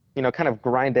to, kind of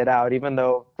grind it out, even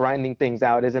though grinding things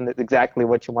out isn't exactly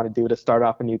what you want to do to start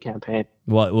off a new campaign.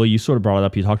 Well, you sort of brought it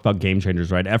up. You talked about game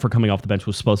changers, right? Effort coming off the bench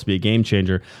was supposed to be a game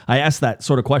changer. I asked that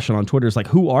sort of question on Twitter. It's like,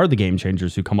 who are the game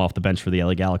changers who come off the bench for the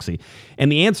LA Galaxy? And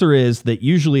the answer is that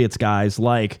usually it's guys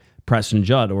like Preston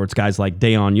Judd or it's guys like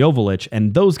Dejan Joveljic,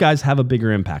 and those guys have a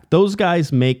bigger impact. Those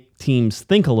guys make teams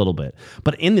think a little bit.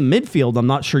 But in the midfield, I'm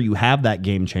not sure you have that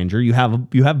game changer. You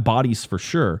have bodies for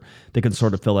sure that can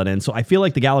sort of fill it in. So I feel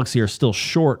like the Galaxy are still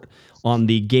short on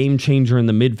the game changer in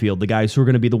the midfield, the guys who are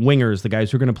going to be the wingers, the guys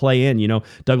who are going to play in,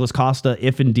 Douglas Costa,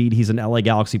 if indeed he's an LA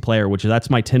Galaxy player, which that's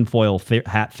my tinfoil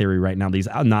hat theory right now. He's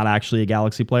not actually a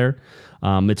Galaxy player.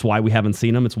 It's why we haven't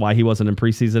seen him. It's why he wasn't in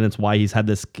preseason. It's why he's had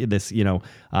this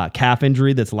calf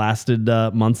injury that's lasted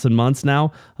months and months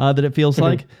now, that it feels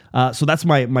like. So that's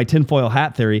my tinfoil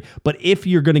hat theory. But if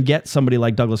you're going to get somebody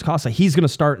like Douglas Costa, he's going to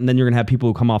start, and then you're going to have people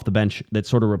who come off the bench that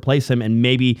sort of replace him, and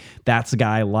maybe that's a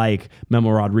guy like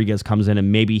Memo Rodriguez comes in,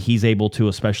 and maybe he's able to,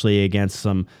 especially against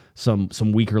some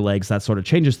weaker legs, that sort of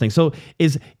changes things. So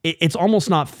it's almost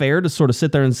not fair to sort of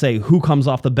sit there and say who comes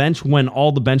off the bench when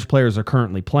all the bench players are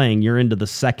currently playing. You're into the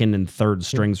second and third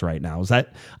strings right now. Is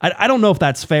that I don't know if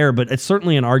that's fair, but it's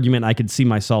certainly an argument I could see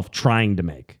myself trying to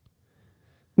make.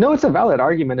 No, it's a valid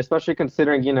argument, especially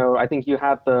considering, I think you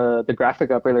have the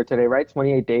graphic up earlier today, right?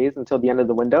 28 days until the end of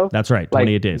the window. That's right,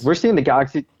 28 days. We're seeing the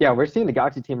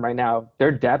Galaxy team right now.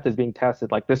 Their depth is being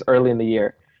tested like this early in the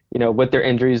year, with their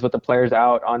injuries, with the players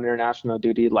out on international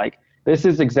duty. Like, this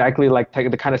is exactly like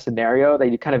the kind of scenario that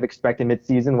you kind of expect in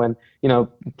midseason when,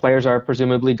 players are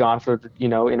presumably gone for,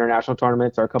 international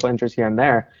tournaments or a couple injuries here and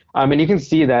there. And you can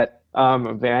see that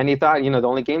Vanny thought, the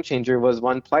only game changer was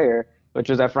one player, which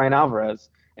was Efrain Alvarez.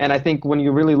 And I think when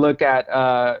you really look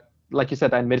at, like you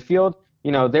said, that midfield,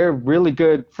 they're really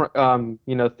good,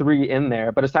 three in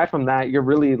there. But aside from that, you're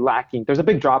really lacking. There's a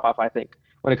big drop-off, I think,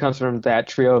 when it comes from that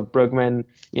trio of Brugman,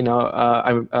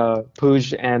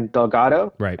 Puig, and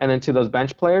Delgado. Right. And then to those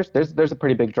bench players, there's a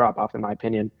pretty big drop-off, in my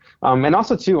opinion. And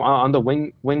also, too, on the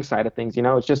wing side of things,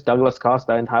 it's just Douglas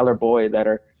Costa and Tyler Boyd that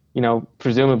are,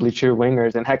 presumably true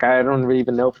wingers. And heck, I don't really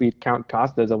even know if we count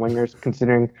Costa as a winger,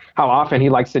 considering how often he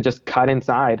likes to just cut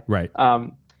inside. Right.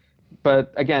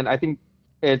 But again, I think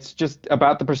it's just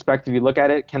about the perspective you look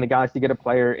at it. Can the Galaxy get a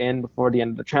player in before the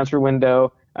end of the transfer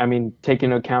window? I mean, taking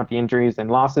into account the injuries and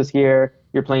losses here,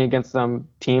 you're playing against some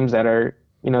teams that are,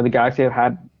 the Galaxy have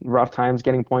had rough times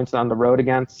getting points on the road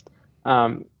against.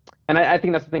 And I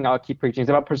think that's the thing I'll keep preaching. It's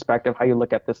about perspective, how you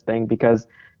look at this thing, because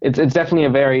it's definitely a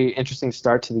very interesting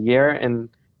start to the year, and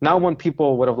not one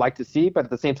people would have liked to see, but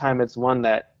at the same time, it's one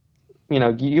that,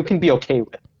 you can be okay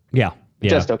with. Yeah.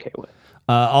 Just okay with.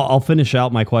 I'll finish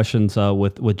out my questions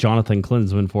with Jonathan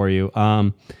Klinsmann for you.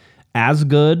 As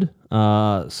good,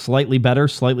 slightly better,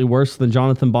 slightly worse than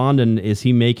Jonathan Bond, and is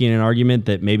he making an argument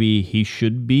that maybe he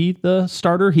should be the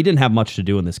starter? He didn't have much to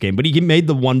do in this game, but he made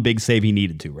the one big save he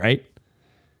needed to, right?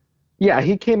 Yeah,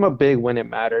 he came up big when it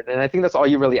mattered, and I think that's all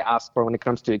you really ask for when it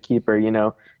comes to a keeper.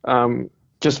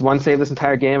 Just one save this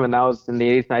entire game, and that was in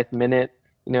the 89th minute.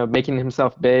 Making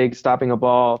himself big, stopping a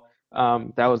ball.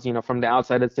 That was from the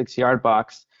outside of the 6-yard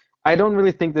box. I don't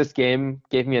really think this game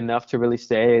gave me enough to really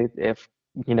say if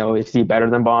is he better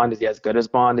than Bond? Is he as good as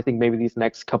Bond? I think maybe these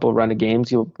next couple of run of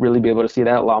games you'll really be able to see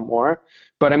that a lot more.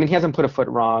 But I mean, he hasn't put a foot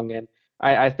wrong, and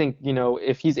I think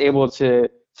if he's able to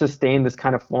sustain this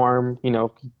kind of form, he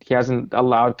hasn't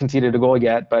conceded a goal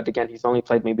yet, but again, he's only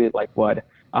played maybe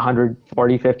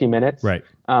 140, 50 minutes. Right.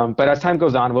 But as time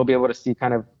goes on, we'll be able to see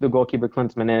kind of the goalkeeper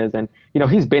Klinsmann is, and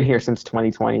he's been here since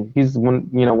 2020. He's one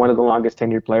of the longest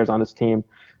tenured players on this team.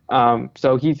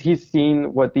 So he's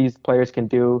seen what these players can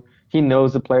do. He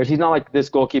knows the players. He's not like this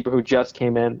goalkeeper who just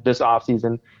came in this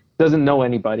offseason, doesn't know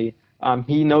anybody.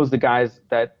 He knows the guys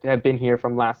that have been here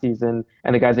from last season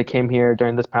and the guys that came here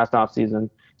during this past offseason.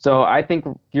 So I think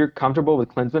you're comfortable with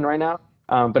Klinsmann right now.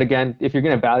 But again, if you're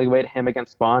going to evaluate him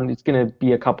against Bond, it's going to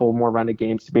be a couple more run of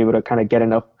games to be able to kind of get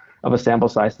enough of a sample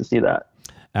size to see that.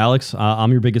 Alex,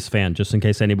 I'm your biggest fan, just in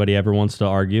case anybody ever wants to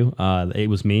argue. It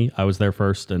was me. I was there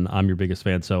first, and I'm your biggest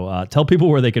fan. So tell people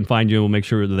where they can find you, and we'll make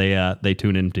sure that they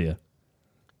tune in to you.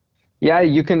 Yeah,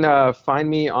 you can find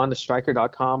me on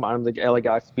thestriker.com. I'm the LA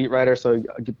Galaxy beat writer, so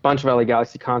a bunch of LA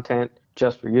Galaxy content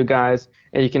just for you guys.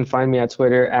 And you can find me on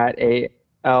Twitter at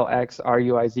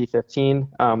ALXRUIZ15.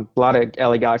 A lot of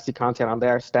LA Galaxy content on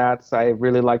there, stats. I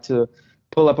really like to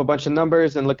pull up a bunch of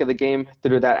numbers and look at the game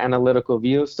through that analytical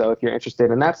view. So if you're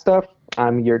interested in that stuff,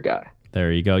 I'm your guy.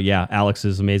 There you go. Yeah, Alex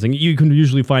is amazing. You can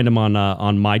usually find him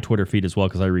on my Twitter feed as well,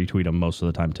 because I retweet him most of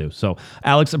the time too. So,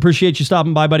 Alex, appreciate you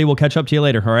stopping by, buddy. We'll catch up to you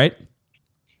later, all right?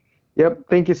 Yep.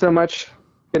 Thank you so much.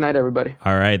 Good night, everybody.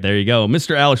 All right, there you go.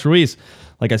 Mr. Alex Ruiz.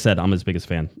 Like I said, I'm his biggest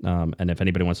fan. And if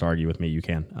anybody wants to argue with me, you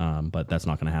can. But that's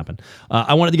not going to happen.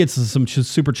 I wanted to get to some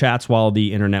super chats while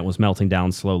the internet was melting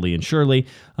down slowly and surely.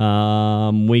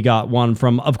 We got one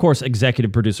from, of course,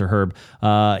 executive producer Herb.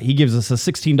 He gives us a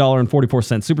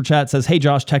 $16.44 super chat. Says, hey,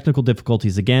 Josh, technical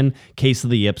difficulties again. Case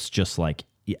of the yips, just like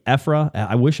Efra.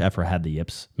 I wish Efra had the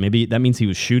yips. Maybe that means he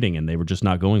was shooting and they were just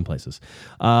not going places.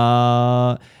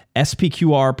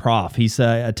 SPQR Prof, he's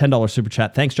a $10 super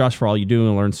chat. Thanks, Josh, for all you do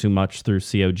and learn so much through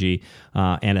COG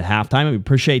and at halftime. I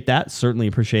appreciate that. Certainly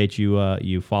appreciate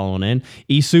you following in.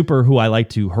 eSuper, who I like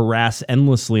to harass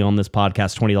endlessly on this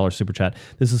podcast, $20 super chat.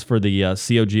 This is for the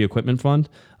COG Equipment Fund.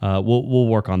 We'll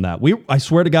work on that. I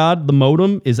swear to God, the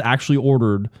modem is actually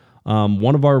ordered.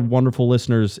 One of our wonderful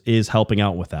listeners is helping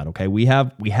out with that. Okay, we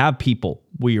have people.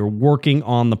 We are working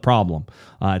on the problem.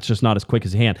 It's just not as quick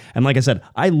as a hand. And like I said,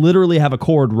 I literally have a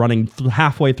cord running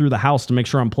halfway through the house to make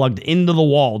sure I'm plugged into the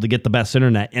wall to get the best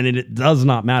internet, and it does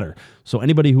not matter. So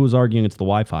anybody who is arguing it's the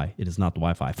Wi-Fi, it is not the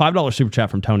Wi-Fi. $5 super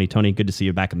chat from Tony. Tony, good to see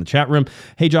you back in the chat room.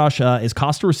 Hey, Josh, is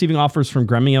Costa receiving offers from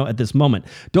Gremio at this moment?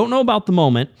 Don't know about the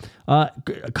moment.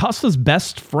 Costa's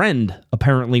best friend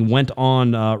apparently went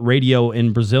on radio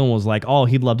in Brazil and was like, oh,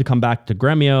 he'd love to come back to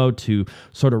Gremio to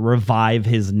sort of revive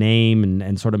his name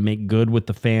and sort of make good with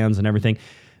the fans and everything.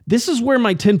 This is where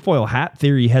my tinfoil hat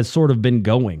theory has sort of been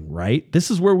going, right? This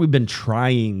is where we've been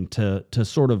trying to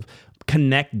sort of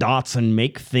connect dots and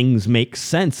make things make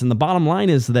sense. And the bottom line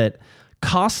is that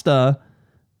Costa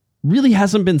really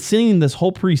hasn't been sitting this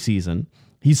whole preseason.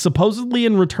 He's supposedly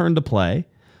in return to play.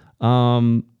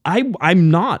 I'm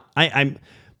not.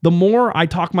 The more I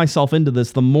talk myself into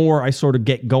this, the more I sort of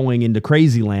get going into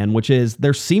crazy land, which is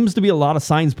there seems to be a lot of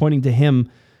signs pointing to him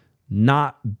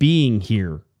not being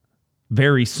here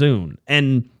very soon.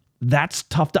 And that's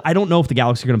tough I don't know if the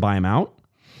Galaxy are going to buy him out.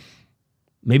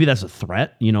 Maybe that's a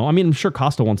threat, I mean, I'm sure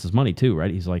Costa wants his money too, right?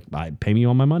 He's like, pay me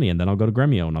all my money and then I'll go to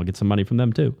Gremio and I'll get some money from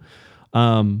them too.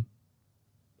 I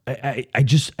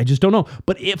just don't know.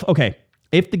 But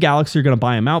if the Galaxy are going to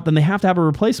buy him out, then they have to have a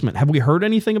replacement. Have we heard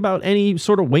anything about any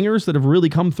sort of wingers that have really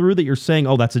come through that you're saying,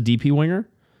 oh, that's a DP winger?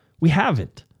 We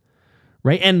haven't,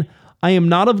 right? And I am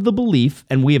not of the belief,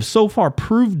 and we have so far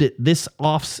proved it this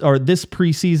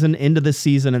preseason into this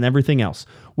season and everything else.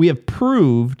 We have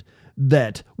proved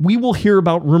that we will hear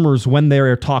about rumors when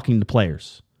they're talking to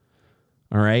players.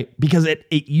 All right? Because it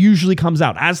usually comes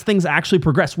out. As things actually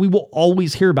progress, we will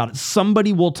always hear about it.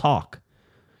 Somebody will talk.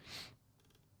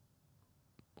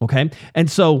 Okay? And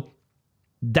so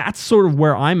that's sort of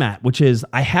where I'm at, which is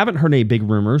I haven't heard any big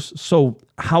rumors. So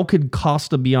how could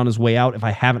Costa be on his way out if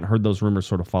I haven't heard those rumors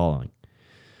sort of following?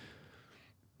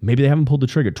 Maybe they haven't pulled the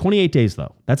trigger. 28 days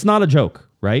though. That's not a joke,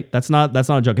 right? That's not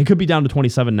a joke. It could be down to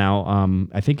 27 now.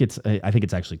 I think it's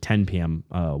actually 10 p.m.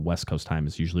 West Coast time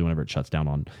is usually whenever it shuts down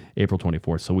on April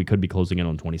 24th. So we could be closing in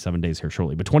on 27 days here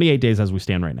shortly, but 28 days as we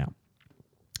stand right now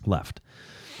left.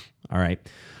 All right.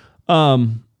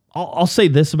 I'll say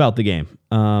this about the game.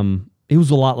 It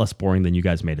was a lot less boring than you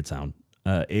guys made it sound.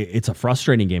 It's a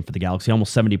frustrating game for the Galaxy.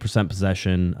 Almost 70%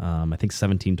 possession. I think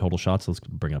 17 total shots. Let's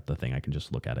bring up the thing. I can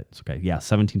just look at it. It's okay. Yeah,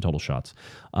 17 total shots.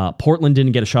 Portland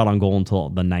didn't get a shot on goal until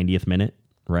the 90th minute,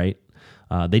 right?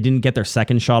 They didn't get their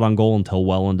second shot on goal until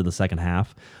well into the second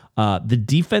half. The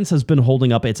defense has been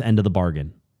holding up its end of the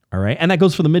bargain. All right. And that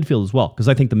goes for the midfield as well, because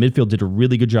I think the midfield did a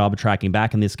really good job of tracking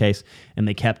back in this case, and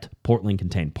they kept Portland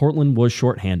contained. Portland was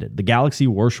shorthanded. The Galaxy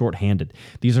were shorthanded.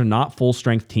 These are not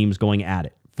full-strength teams going at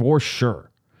it, for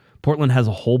sure. Portland has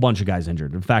a whole bunch of guys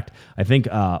injured. In fact, I think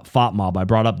FOTMob, I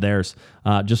brought up theirs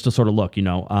just to sort of look,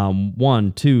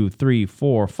 1, 2, 3,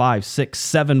 4, 5, 6,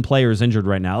 7 players injured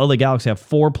right now. LA Galaxy have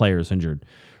 4 players injured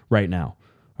right now.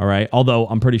 All right. Although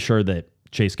I'm pretty sure that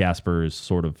Chase Gasper is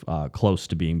sort of close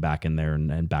to being back in there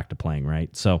and back to playing,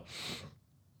 right? So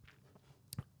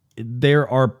there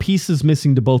are pieces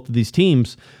missing to both of these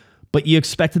teams, but you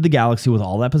expected the Galaxy with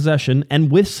all that possession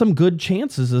and with some good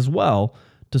chances as well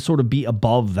to sort of be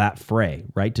above that fray,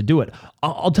 right? To do it.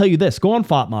 I'll tell you this, go on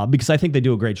FOTMob because I think they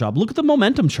do a great job. Look at the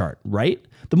momentum chart, right?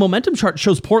 The momentum chart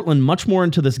shows Portland much more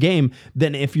into this game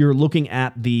than if you're looking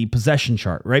at the possession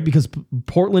chart, right? Because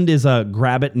Portland is a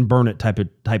grab it and burn it type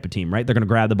of team, right? They're going to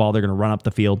grab the ball, they're going to run up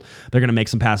the field, they're going to make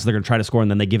some passes, they're going to try to score,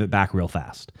 and then they give it back real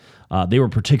fast. They were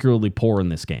particularly poor in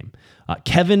this game.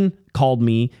 Kevin called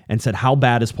me and said, how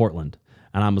bad is Portland?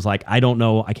 And I was like, I don't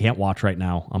know. I can't watch right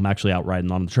now. I'm actually out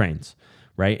riding on the trains.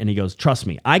 Right. And he goes, trust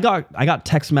me. I got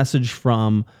text message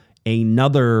from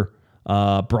another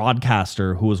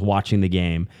broadcaster who was watching the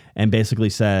game and basically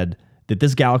said that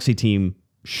this Galaxy team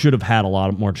should have had a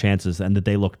lot more chances and that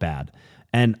they looked bad.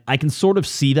 And I can sort of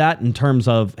see that in terms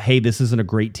of, hey, this isn't a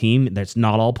great team that's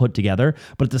not all put together.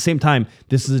 But at the same time,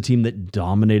 this is a team that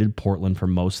dominated Portland for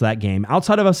most of that game.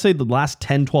 Outside of, us say, the last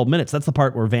 10, 12 minutes, that's the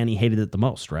part where Vanny hated it the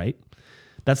most, right?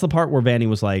 That's the part where Vanny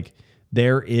was like,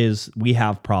 we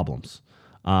have problems.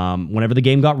 Whenever the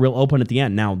game got real open at the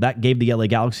end. Now, that gave the LA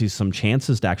Galaxy some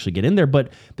chances to actually get in there,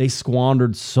 but they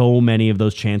squandered so many of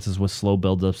those chances with slow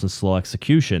buildups and slow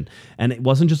execution. And it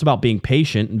wasn't just about being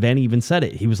patient. And Vanny even said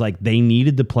it. He was like, they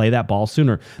needed to play that ball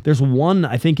sooner. There's one,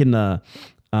 I think, in the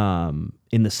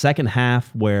second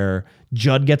half where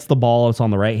Judd gets the ball, it's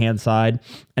on the right-hand side,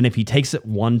 and if he takes it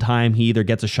one time, he either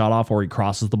gets a shot off or he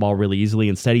crosses the ball really easily.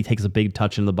 Instead, he takes a big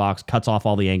touch in the box, cuts off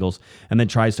all the angles, and then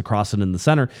tries to cross it in the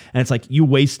center. And it's like, you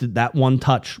wasted that one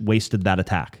touch, wasted that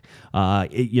attack.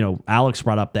 Alex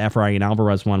brought up the Efrain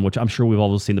Alvarez one, which I'm sure we've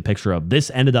all seen the picture of. This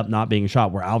ended up not being a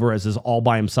shot where Alvarez is all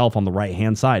by himself on the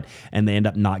right-hand side, and they end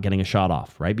up not getting a shot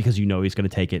off, right? Because he's going to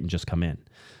take it and just come in.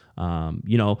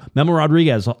 Memo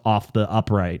Rodriguez off the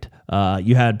upright.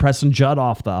 You had Preston Judd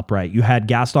off the upright. You had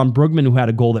Gaston Brugman, who had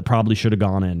a goal that probably should have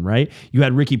gone in, right? You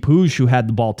had Ricky Puig, who had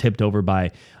the ball tipped over by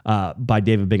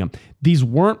David Bingham. These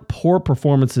weren't poor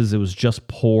performances. It was just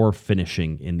poor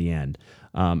finishing in the end.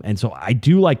 And so I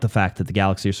do like the fact that the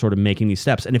Galaxy are sort of making these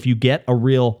steps. And if you get a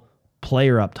real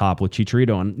player up top with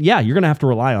Chicharito, and yeah, you're going to have to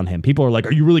rely on him. People are like,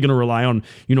 are you really going to rely on,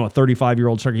 a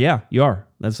 35-year-old striker? Yeah, you are.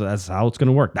 That's how it's going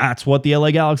to work. That's what the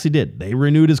LA Galaxy did. They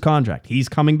renewed his contract. He's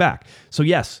coming back. So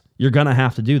yes, you're going to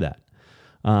have to do that.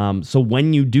 So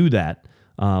when you do that,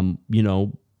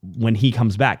 when he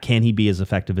comes back, can he be as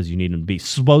effective as you need him to be?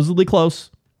 Supposedly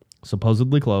close.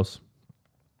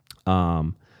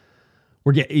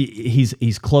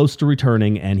 He's close to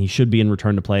returning, and he should be in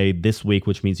return to play this week,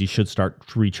 which means he should start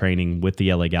retraining with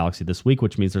the LA Galaxy this week,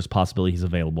 which means there's a possibility he's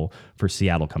available for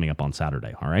Seattle coming up on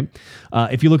Saturday. All right.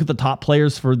 If you look at the top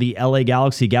players for the LA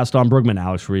Galaxy, Gaston Brugman,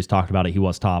 Alex Ruiz talked about it. He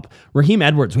was top. Raheem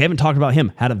Edwards, we haven't talked about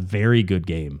him, had a very good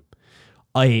game.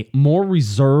 A more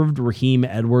reserved Raheem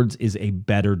Edwards is a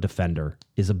better defender,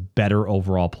 is a better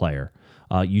overall player.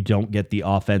 You don't get the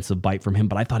offensive bite from him,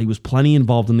 but I thought he was plenty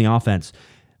involved in the offense.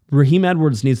 Raheem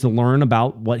Edwards needs to learn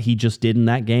about what he just did in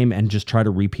that game and just try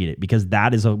to repeat it, because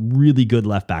that is a really good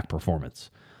left back performance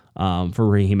for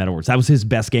Raheem Edwards. That was his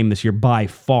best game this year by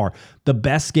far. The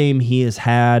best game he has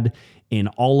had in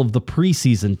all of the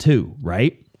preseason too,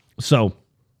 right? So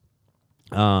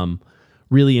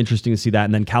really interesting to see that.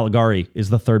 And then Caligari is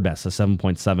the third best, a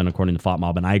 7.7 according to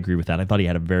FOTMob, and I agree with that. I thought he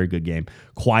had a very good game.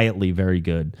 Quietly, very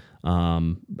good.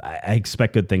 I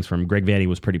expect good things from him. Greg Vanny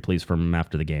was pretty pleased from him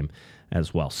after the game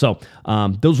as well. So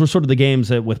those were sort of the games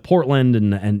with Portland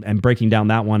and breaking down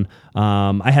that one.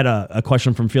 I had a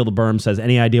question from Field of Berm, says,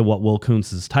 any idea what Will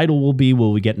Kuntz's title will be?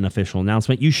 Will we get an official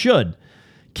announcement? You should.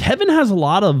 Kevin has a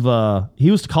lot of,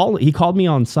 he called me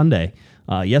on Sunday,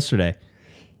 yesterday,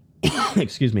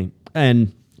 excuse me.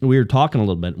 And we were talking a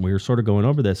little bit, and we were sort of going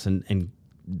over this, and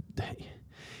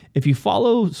if you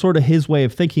follow sort of his way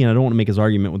of thinking, I don't want to make his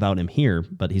argument without him here,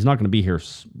 but he's not going to be here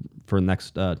for the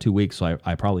next 2 weeks, so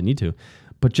I probably need to.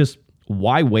 But just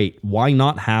why wait? Why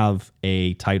not have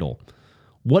a title?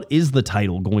 What is the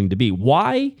title going to be?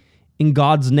 Why, in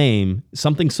God's name,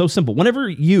 something so simple? Whenever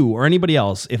you or anybody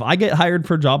else, if I get hired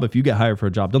for a job, if you get hired for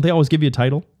a job, don't they always give you a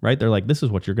title, right? They're like, this is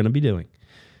what you're going to be doing.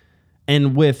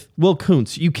 And with Will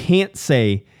Kuntz, you can't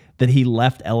say that he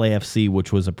left LAFC,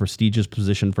 which was a prestigious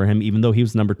position for him, even though he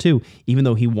was number 2, even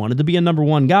though he wanted to be a number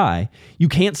 1 guy. You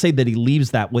can't say that he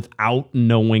leaves that without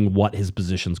knowing what his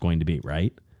position's going to be,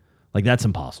 right? Like, that's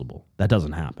impossible. That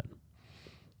doesn't happen.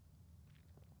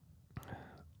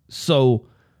 So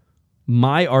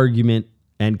my argument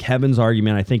and Kevin's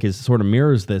argument, I think, is sort of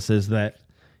mirrors this, is that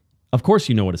of course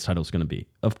you know what his title is going to be.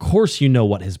 Of course you know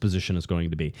what his position is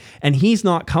going to be. And he's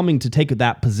not coming to take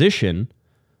that position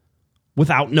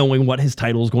without knowing what his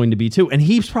title is going to be too. And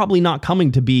he's probably not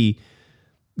coming to be,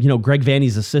 Greg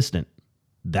Vanny's assistant.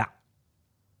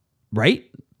 Right?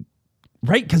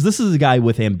 Because this is a guy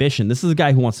with ambition. This is a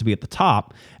guy who wants to be at the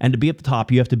top. And to be at the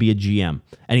top, you have to be a GM.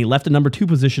 And he left a number 2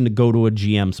 position to go to a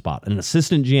GM spot, an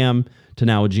assistant GM to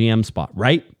now a GM spot,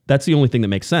 right? That's the only thing that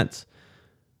makes sense.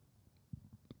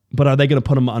 But are they going to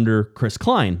put him under Chris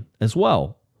Klein as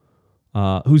well,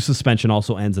 whose suspension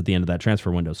also ends at the end of that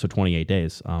transfer window, so 28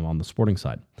 days on the Sporting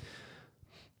side.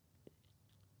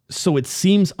 So it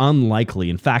seems unlikely,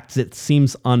 in fact, it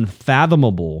seems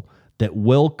unfathomable that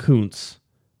Will Kuntz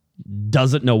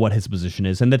doesn't know what his position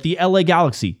is and that the LA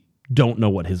Galaxy don't know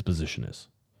what his position is.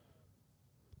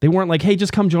 They weren't like, hey,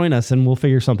 just come join us and we'll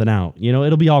figure something out.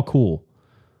 It'll be all cool.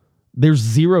 There's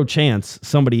zero chance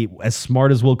somebody as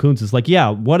smart as Will Kuntz is like, yeah,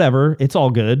 whatever, it's all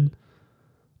good.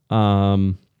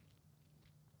 So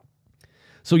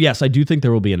yes, I do think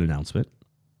there will be an announcement.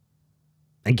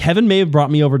 And Kevin may have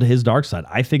brought me over to his dark side.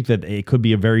 I think that it could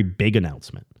be a very big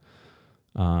announcement.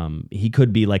 He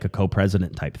could be like a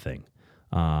co-president type thing.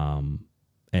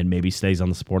 and maybe stays on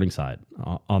the sporting side.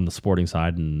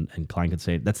 And Klein could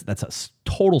say that's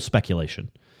total speculation,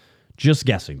 just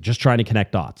guessing, just trying to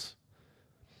connect dots.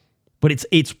 But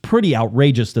it's pretty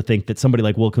outrageous to think that somebody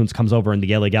like Will Kuntz comes over in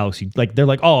the LA Galaxy, like they're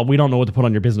like, oh, we don't know what to put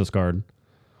on your business card.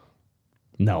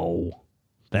 No,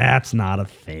 that's not a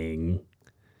thing.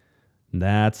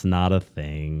 That's not a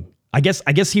thing. I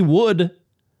guess he would.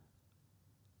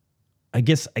 I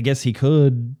guess he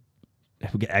could.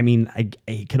 I mean,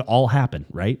 it could all happen,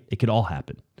 right? It could all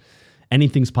happen.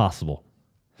 Anything's possible.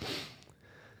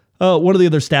 One of the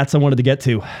other stats I wanted to get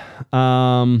to.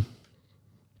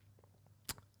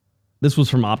 This was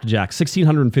from OptaJack.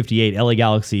 1,658 LA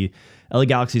Galaxy. LA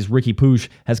Galaxy's Ricky Puig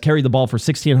has carried the ball for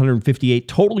 1,658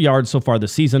 total yards so far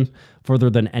this season, further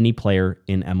than any player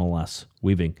in MLS.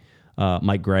 Weaving.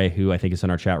 Mike Gray, who I think is in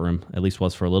our chat room, at least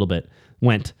was for a little bit,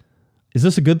 went, is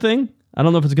this a good thing? I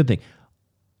don't know if it's a good thing.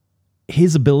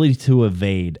 His ability to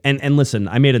evade, and listen,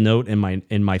 I made a note in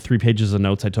my 3 pages of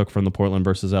notes I took from the Portland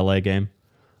versus LA game.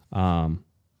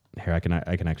 Here I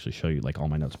can actually show you like all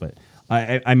my notes, but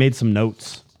I made some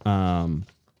notes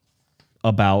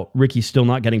about Ricky still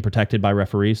not getting protected by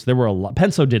referees. There were a lot.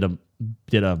 Penso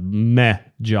did a meh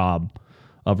job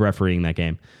of refereeing that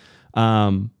game,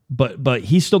 but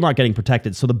he's still not getting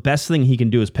protected. So the best thing he can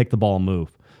do is pick the ball and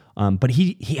move. But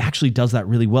he actually does that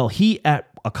really well. He at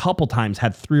a couple times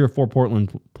had 3 or 4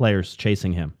 Portland players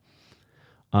chasing him.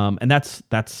 And that's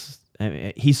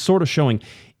he's sort of showing,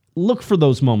 look for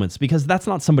those moments because that's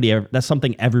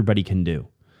something everybody can do.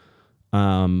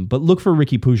 But look for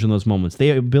Ricky Puig in those moments.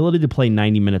 The ability to play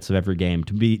 90 minutes of every game,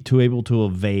 to be able to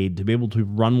evade, to be able to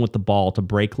run with the ball, to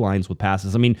break lines with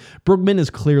passes. I mean, Brugman is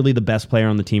clearly the best player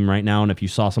on the team right now, and if you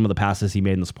saw some of the passes he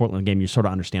made in this Portland game, you sort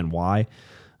of understand why.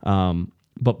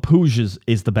 But Puig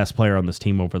is the best player on this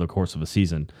team over the course of a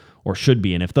season, or should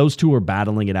be. And if those two are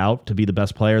battling it out to be the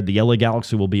best player, the LA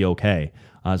Galaxy will be okay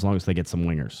as long as they get some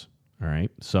wingers. All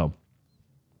right, so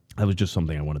that was just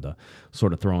something I wanted to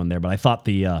sort of throw in there. But I thought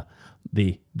the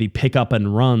pickup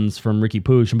and runs from Ricky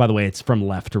Puig, and by the way, it's from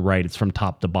left to right, it's from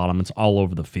top to bottom, it's all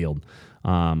over the field.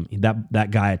 That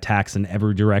guy attacks in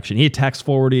every direction. He attacks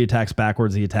forward, he attacks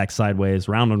backwards, he attacks sideways,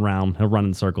 round and round. He'll run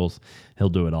in circles. He'll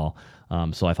do it all.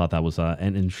 So I thought that was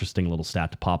an interesting little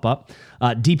stat to pop up.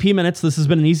 DP minutes, this has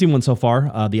been an easy one so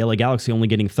far. The LA Galaxy only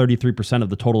getting 33% of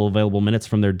the total available minutes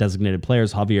from their designated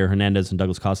players. Javier Hernandez and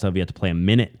Douglas Costa have yet to play a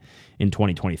minute in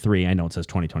 2023. I know it says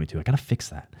 2022. I got to fix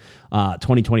that.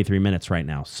 2023 minutes right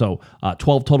now. So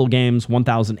 12 total games,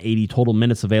 1,080 total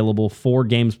minutes available, 4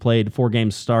 games played, 4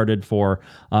 games started for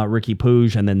Ricky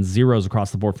Puig, and then zeros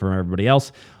across the board for everybody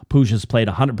else. Puig has played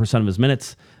 100% of his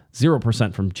minutes,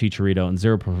 0% from Chicharito, and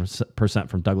 0%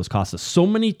 from Douglas Costa. So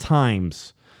many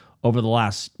times over the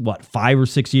last, 5 or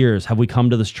 6 years have we come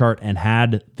to this chart and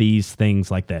had these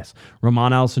things like this.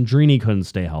 Roman Alessandrini couldn't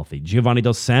stay healthy. Giovanni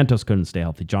Dos Santos couldn't stay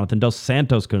healthy. Jonathan Dos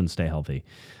Santos couldn't stay healthy.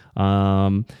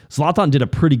 Zlatan did a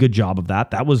pretty good job of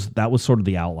that. That was sort of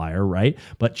the outlier, right?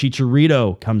 But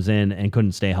Chicharito comes in and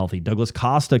couldn't stay healthy. Douglas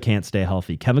Costa can't stay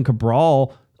healthy. Kevin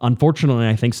Cabral, unfortunately,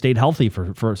 I think stayed healthy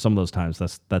for some of those times.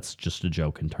 That's just a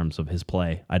joke in terms of his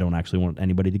play. I don't actually want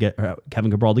anybody to get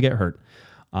Kevin Cabral to get hurt.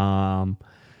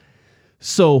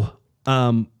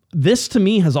 This to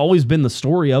me has always been the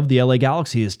story of the LA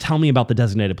Galaxy is tell me about the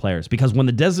designated players, because when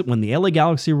the LA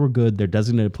Galaxy were good, their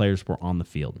designated players were on the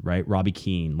field, right? Robbie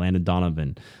Keane, Landon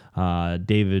Donovan,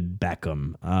 David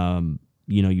Beckham.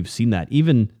 You've seen that.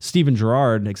 Even Steven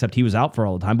Gerrard, except he was out for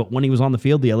all the time, but when he was on the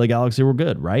field, the LA Galaxy were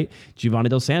good, right? Giovanni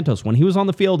Dos Santos, when he was on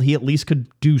the field, he at least could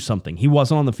do something. He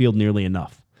wasn't on the field nearly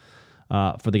enough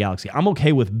for the Galaxy. I'm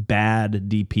okay with bad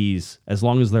DPs as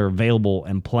long as they're available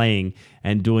and playing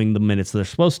and doing the minutes they're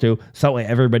supposed to, so that way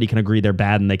everybody can agree they're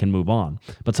bad and they can move on.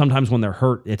 But sometimes when they're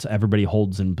hurt, it's everybody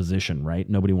holds in position, right?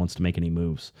 Nobody wants to make any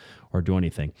moves or do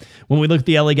anything. When we look at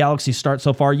the LA Galaxy start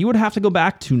so far, you would have to go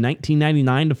back to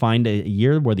 1999 to find a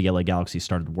year where the LA Galaxy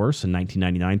started worse. In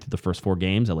 1999, through the first 4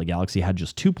 games, LA Galaxy had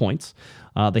just 2 points.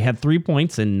 They had 3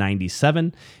 points in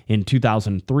 97, in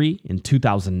 2003, in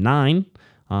 2009,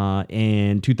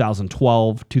 in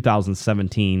 2012,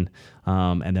 2017,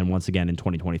 and then once again in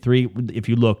 2023. If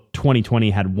you look,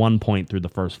 2020 had 1 point through the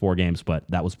first 4 games, but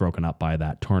that was broken up by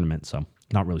that tournament, so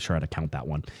not really sure how to count that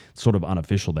one. It's sort of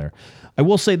unofficial there. I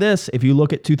will say this, if you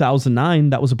look at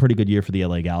 2009, that was a pretty good year for the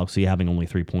LA Galaxy, having only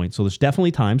 3 points. So there's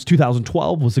definitely times.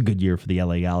 2012 was a good year for the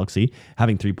LA Galaxy,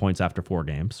 having 3 points after 4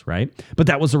 games, right? But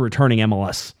that was a returning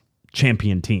MLS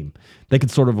champion team. They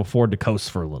could sort of afford to coast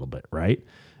for a little bit, right?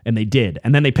 And they did.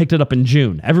 And then they picked it up in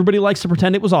June. Everybody likes to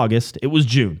pretend it was August. It was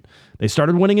June. They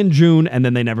started winning in June, and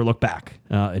then they never looked back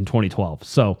in 2012.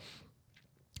 So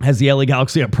as the LA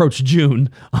Galaxy approach June,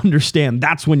 understand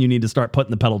that's when you need to start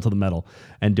putting the pedal to the metal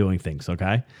and doing things,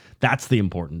 okay? That's the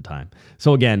important time.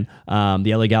 So again,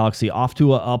 the LA Galaxy off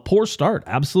to a poor start,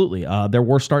 absolutely. Their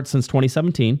worst start since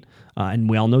 2017, and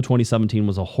we all know 2017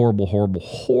 was a horrible, horrible,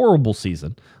 horrible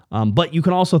season. But you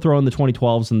can also throw in the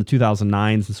 2012s and the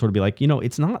 2009s and sort of be like,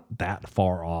 it's not that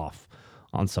far off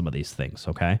on some of these things,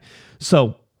 okay?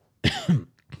 So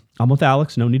I'm with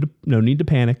Alex. No need to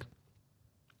panic.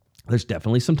 There's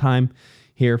definitely some time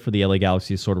here for the LA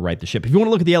Galaxy to sort of right the ship. If you want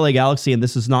to look at the LA Galaxy, and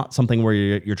this is not something where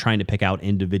you're trying to pick out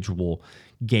individual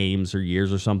games or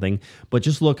years or something, but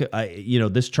just look at,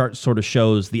 this chart sort of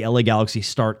shows the LA Galaxy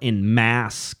start in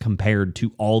mass compared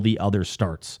to all the other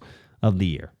starts of the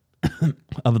year,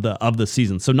 of the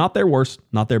season. So not their worst,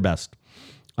 not their best.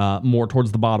 More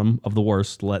towards the bottom of the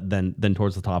worst than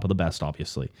towards the top of the best,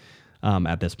 obviously,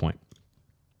 at this point.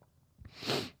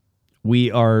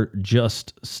 We are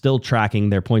just still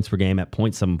tracking their points per game at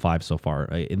 0.75 so far.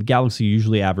 The Galaxy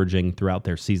usually averaging throughout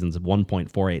their seasons of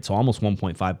 1.48, so almost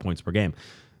 1.5 points per game.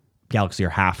 Galaxy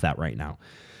are half that right now.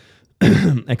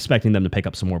 Expecting them to pick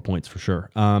up some more points for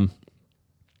sure.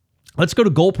 Let's go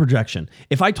to goal projection.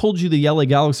 If I told you the LA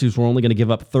Galaxies were only going to give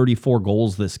up 34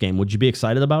 goals this game, would you be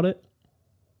excited about it?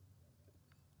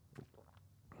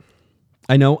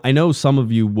 I know some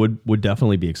of you would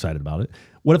definitely be excited about it.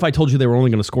 What if I told you they were only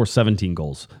going to score 17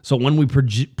 goals? So when we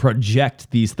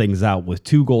project these things out with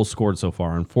 2 goals scored so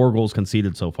far and 4 goals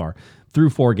conceded so far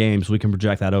through 4 games, we can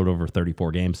project that out over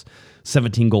 34 games.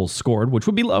 17 goals scored, which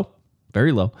would be low,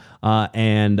 very low,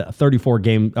 and 34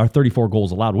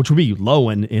 goals allowed, which would be low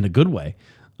in a good way.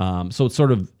 So it's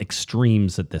sort of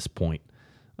extremes at this point.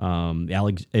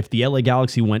 If the LA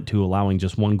Galaxy went to allowing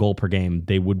just 1 goal per game,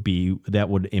 that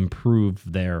would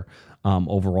improve their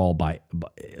overall by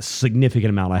a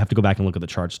significant amount. I have to go back and look at the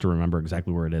charts to remember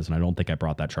exactly where it is, and I don't think I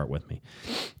brought that chart with me.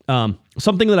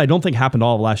 Something that I don't think happened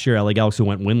all of last year, LA Galaxy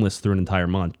went winless through an entire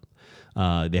month.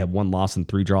 They have 1 loss and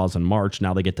 3 draws in March.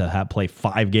 Now they get to play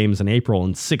 5 games in April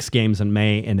and 6 games in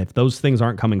May, and if those things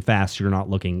aren't coming fast, you're not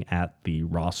looking at the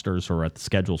rosters or at the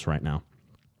schedules right now.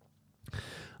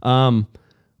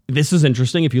 This is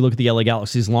interesting. If you look at the LA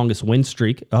Galaxy's longest winless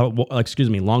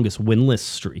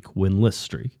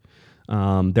streak.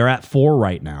 They're at 4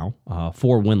 right now,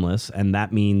 4 winless, and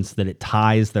that means that it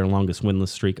ties their longest winless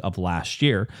streak of last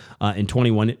year. In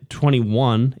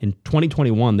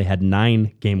 2021, they had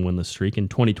 9-game winless streak. In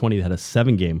 2020, they had a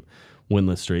 7-game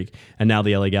winless streak, and now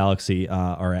the LA Galaxy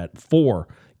are at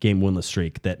 4-game winless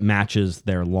streak that matches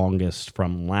their longest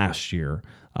from last year,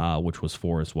 which was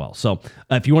 4 as well. So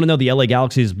if you want to know the LA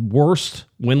Galaxy's worst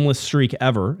winless streak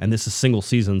ever, and this is single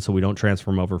season, so we don't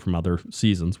transfer them over from other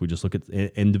seasons. We just look at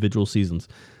individual seasons.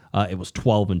 It was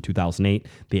 12 in 2008.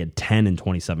 They had 10 in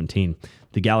 2017.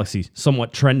 The Galaxy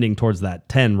somewhat trending towards that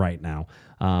 10 right now.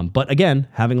 But again,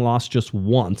 having lost just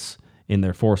once in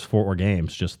their first 4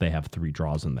 games, just they have 3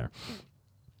 draws in there.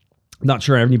 Not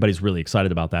sure anybody's really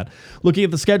excited about that. Looking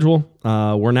at the schedule,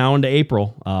 we're now into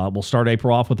April. We'll start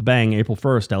April off with a bang. April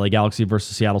 1st, LA Galaxy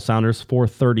versus Seattle Sounders,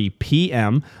 4:30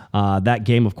 p.m. That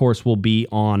game, of course, will be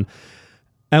on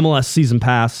MLS Season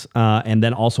Pass and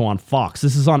then also on Fox.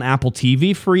 This is on Apple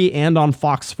TV free and on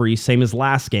Fox free, same as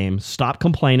last game. Stop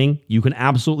complaining. You can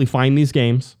absolutely find these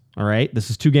games. All right?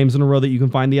 This is 2 games in a row that you can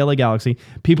find the LA Galaxy.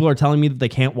 People are telling me that they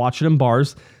can't watch it in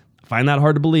bars. I find that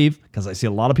hard to believe because I see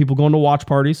a lot of people going to watch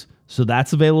parties. So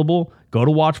that's available. Go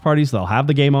to watch parties. They'll have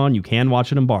the game on. You can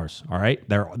watch it in bars. All right.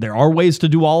 There are ways to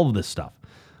do all of this stuff.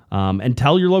 And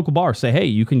tell your local bar, say, hey,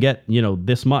 you can get,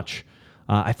 this much.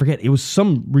 I forget. It was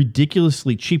some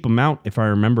ridiculously cheap amount, if I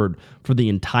remembered, for the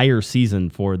entire season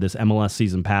for this MLS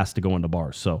season pass to go into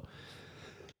bars. So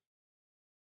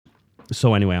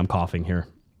anyway, I'm coughing here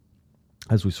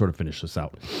as we sort of finish this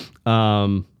out.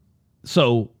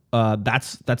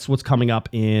 That's what's coming up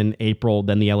in April.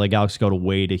 Then the LA Galaxy go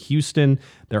away to Houston.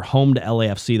 They're home to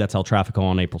LAFC. That's El Trafico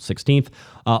on April 16th.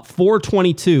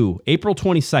 4/22, April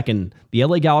 22nd, the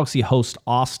LA Galaxy host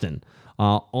Austin.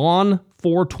 On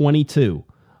 4/22,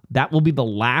 that will be the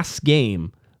last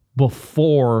game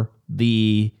before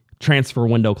the transfer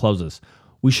window closes.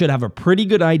 We should have a pretty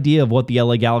good idea of what the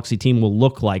LA Galaxy team will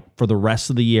look like for the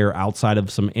rest of the year outside of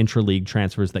some intra-league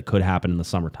transfers that could happen in the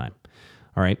summertime.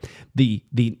 All right. The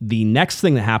next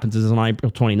thing that happens is on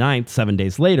April 29th, 7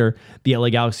 days later, the LA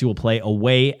Galaxy will play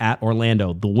away at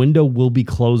Orlando. The window will be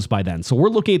closed by then. So we're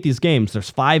looking at these games.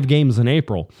 There's 5 games in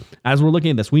April. As we're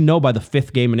looking at this, we know by the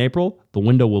 5th game in April, the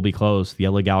window will be closed. The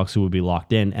LA Galaxy will be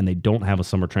locked in, and they don't have a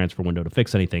summer transfer window to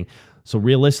fix anything. So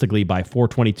realistically, by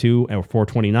 4/22 or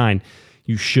 4/29,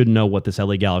 you should know what this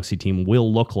LA Galaxy team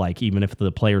will look like, even if the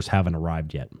players haven't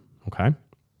arrived yet. Okay.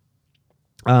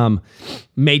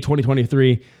 May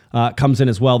 2023 comes in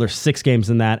as well. There's 6 games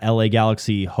in that. LA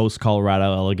Galaxy hosts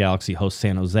Colorado. LA Galaxy hosts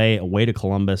San Jose. Away to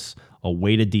Columbus.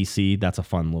 Away to DC. That's a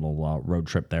fun little road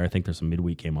trip there. I think there's a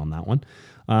midweek game on that one.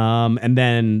 And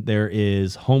then there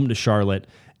is home to Charlotte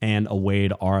and away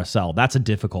to RSL. That's a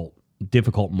difficult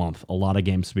month. A lot of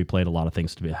games to be played, a lot of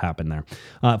things to happen there.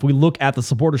 If we look at the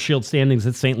Supporter Shield standings,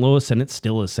 it's St. Louis, and it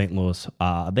still is St. Louis.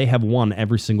 They have won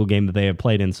every single game that they have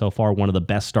played in so far. One of the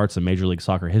best starts in Major League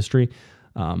Soccer history.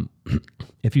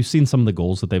 If you've seen some of the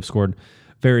goals that they've scored,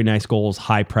 very nice goals,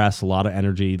 high press, a lot of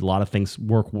energy, a lot of things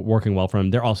working well for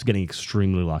them. They're also getting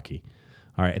extremely lucky.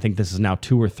 All right, I think this is now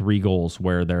 2 or 3 goals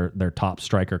where their top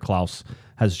striker Klaus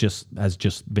has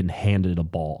just been handed a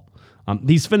ball.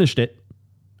 He's finished it,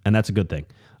 and that's a good thing.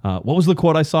 What was the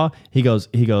quote I saw? He goes,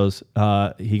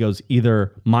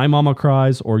 either my mama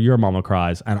cries or your mama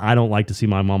cries, and I don't like to see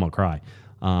my mama cry.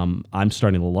 I'm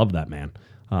starting to love that man.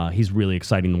 He's really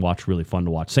exciting to watch, really fun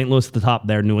to watch. St. Louis at the top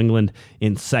there, New England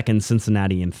in 2nd,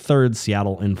 Cincinnati in 3rd,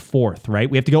 Seattle in 4th, right?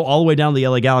 We have to go all the way down to the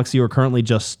LA Galaxy, who are currently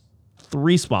just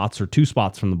 3 spots or 2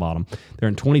 spots from the bottom. They're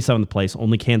in 27th place.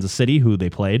 Only Kansas City, who they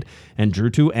played and drew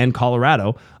to, and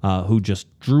Colorado, who just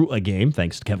drew a game,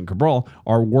 thanks to Kevin Cabral,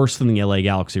 are worse than the LA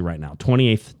Galaxy right now.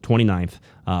 28th,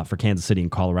 29th for Kansas City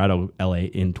and Colorado, LA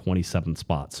in 27th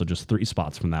spots. So just 3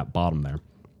 spots from that bottom there.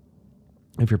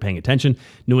 If you're paying attention,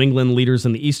 New England leaders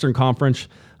in the Eastern Conference.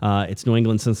 It's New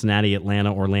England, Cincinnati,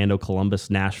 Atlanta, Orlando, Columbus,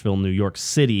 Nashville, New York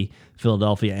City,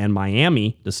 Philadelphia, and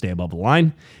Miami to stay above the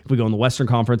line. If we go in the Western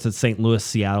Conference, it's St. Louis,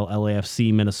 Seattle,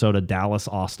 LAFC, Minnesota, Dallas,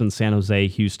 Austin, San Jose,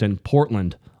 Houston,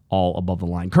 Portland, all above the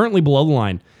line. Currently below the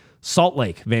line, Salt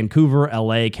Lake, Vancouver,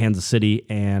 LA, Kansas City,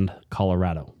 and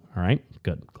Colorado. All right,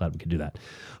 good. Glad we could do that.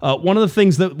 One of the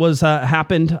things that was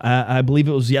happened, I believe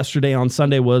it was yesterday on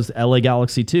Sunday, was LA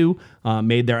Galaxy 2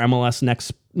 made their MLS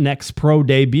Next Pro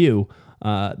debut.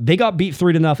 They got beat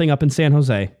 3-0 up in San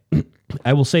Jose.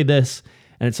 I will say this,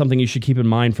 and it's something you should keep in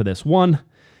mind for this. 1,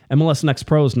 MLS Next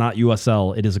Pro is not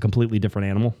USL. It is a completely different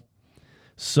animal.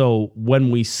 So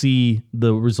when we see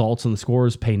the results and the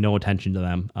scores, pay no attention to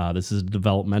them. This is a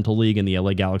developmental league, and the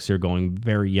LA Galaxy are going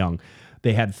very young.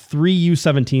 They had 3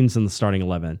 U17s in the starting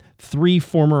 11, 3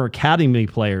 former academy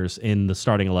players in the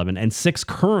starting 11, and 6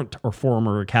 current or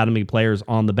former academy players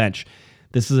on the bench.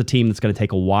 This is a team that's going to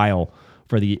take a while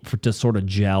to sort of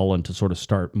gel and to sort of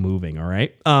start moving. All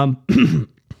right.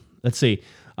 Let's see.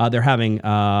 They're having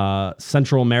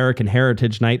Central American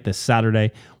Heritage Night this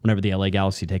Saturday whenever the LA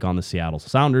Galaxy take on the Seattle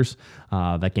Sounders.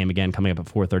 That game again coming up at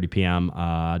 4:30 p.m.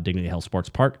 Dignity Health Sports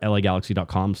Park,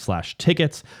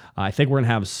 LAGalaxy.com/tickets. I think we're going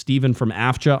to have Steven from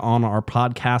AFCHA on our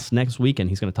podcast next week, and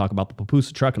he's going to talk about the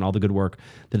Papusa truck and all the good work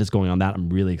that is going on that. I'm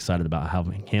really excited about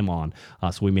having him on.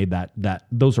 So we made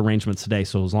those arrangements today.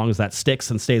 So as long as that sticks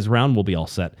and stays around, we'll be all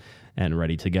set and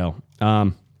ready to go.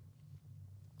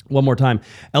 One more time,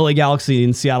 LA Galaxy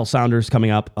and Seattle Sounders coming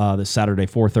up this Saturday,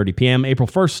 4:30 p.m. April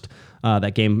 1st.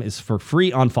 That game is for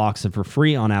free on Fox and for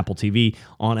free on Apple TV,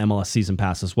 on MLS Season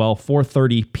Pass as well.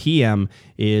 4:30 p.m.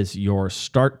 is your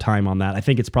start time on that. I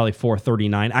think it's probably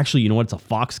 4:39. Actually, you know what? It's a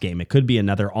Fox game. It could be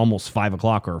another almost 5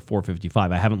 o'clock or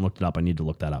 4:55. I haven't looked it up. I need to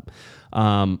look that up.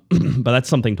 But that's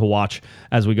something to watch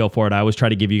as we go forward. I always try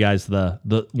to give you guys the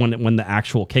when the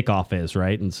actual kickoff is,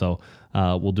 right? And so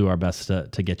we'll do our best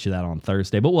to get you that on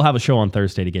Thursday. But we'll have a show on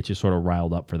Thursday to get you sort of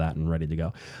riled up for that and ready to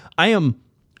go. I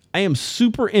am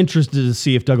super interested to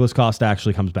see if Douglas Costa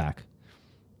actually comes back.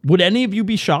 Would any of you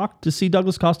be shocked to see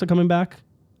Douglas Costa coming back?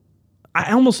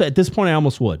 At this point, I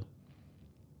almost would.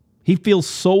 He feels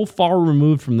so far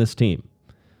removed from this team.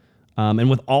 And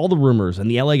with all the rumors, and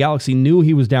the LA Galaxy knew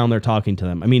he was down there talking to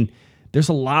them. I mean, there's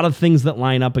a lot of things that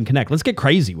line up and connect. Let's get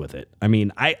crazy with it. I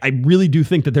mean, I really do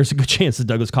think that there's a good chance that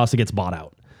Douglas Costa gets bought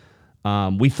out.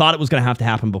 We thought it was going to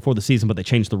happen before the season, but they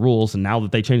changed the rules, and now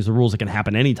that they changed the rules, it can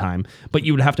happen anytime. But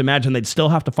you would have to imagine they'd still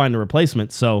have to find a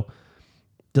replacement. So,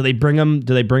 do they bring him?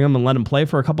 Do they bring him and let him play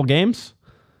for a couple games?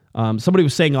 Somebody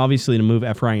was saying, obviously, to move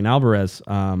Efrain Alvarez,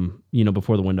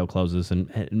 before the window closes,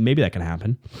 and maybe that can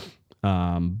happen.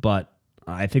 But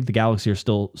I think the Galaxy are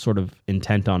still sort of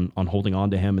intent on holding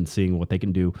on to him and seeing what they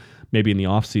can do maybe in the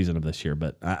offseason of this year.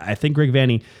 But I think Greg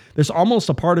Vanney, there's almost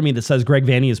a part of me that says Greg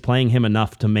Vanney is playing him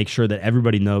enough to make sure that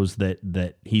everybody knows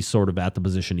that he's sort of at the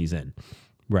position he's in,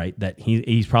 right? That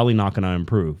he's probably not going to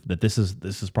improve, that this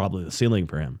is probably the ceiling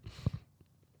for him.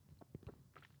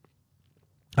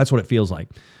 That's what it feels like.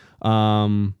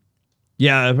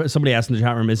 Yeah, somebody asked in the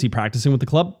chat room, is he practicing with the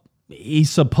club? He's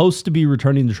supposed to be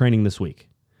returning to training this week.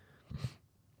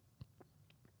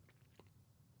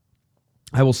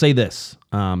 I will say this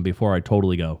before I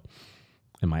totally go,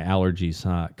 and my allergies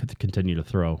continue to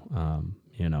throw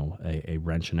a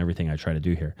wrench in everything I try to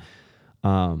do here.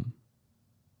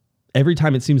 Every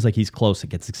time it seems like he's close, it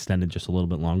gets extended just a little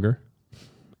bit longer,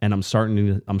 and I'm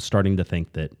starting to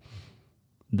think that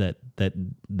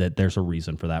there's a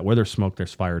reason for that. Where there's smoke,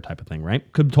 there's fire type of thing,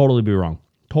 right? Could totally be wrong.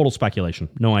 Total speculation.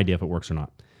 No idea if it works or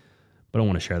not. But I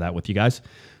want to share that with you guys,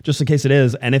 just in case it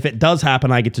is. And if it does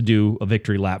happen, I get to do a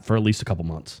victory lap for at least a couple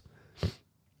months.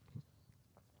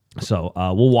 So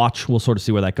we'll watch. We'll sort of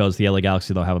see where that goes. The LA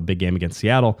Galaxy, they'll have a big game against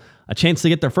Seattle. A chance to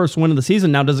get their first win of the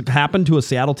season. Now, does it happen to a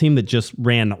Seattle team that just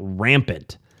ran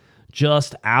rampant,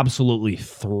 just absolutely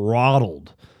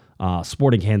throttled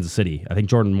Sporting Kansas City? I think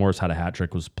Jordan Morris had a hat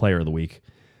trick, was player of the week.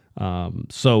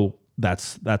 So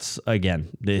that's again,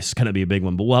 this is going to be a big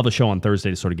one. But we'll have a show on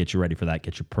Thursday to sort of get you ready for that,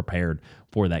 get you prepared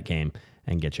for that game,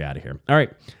 and get you out of here. All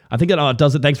right. I think that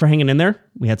does it. Thanks for hanging in there.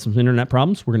 We had some internet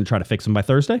problems. We're going to try to fix them by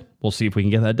Thursday. We'll see if we can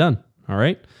get that done. All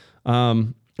right. I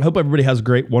hope everybody has a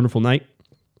great, wonderful night.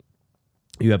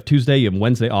 You have Tuesday, you have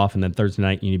Wednesday off, and then Thursday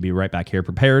night, you need to be right back here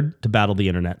prepared to battle the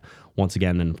internet once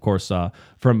again. And of course,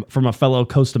 from a fellow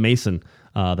Costa Mason,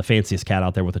 the fanciest cat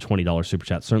out there with a $20 super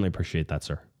chat. Certainly appreciate that,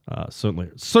 sir.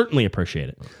 Certainly appreciate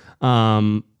it.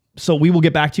 So we will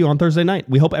get back to you on Thursday night.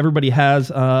 We hope everybody has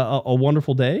a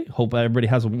wonderful day. Hope everybody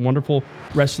has a wonderful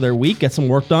rest of their week. Get some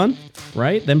work done,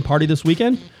 right? Then party this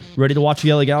weekend. Ready to watch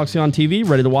the LA Galaxy on TV.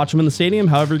 Ready to watch them in the stadium.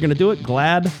 However you're going to do it.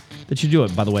 Glad that you do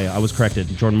it. By the way, I was corrected.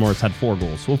 Jordan Morris had 4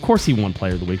 goals. So of course he won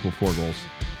Player of the Week with 4 goals.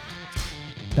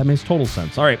 That makes total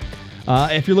sense. All right.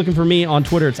 If you're looking for me on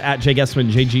Twitter, it's at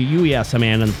JGuessman, JGUESMAN,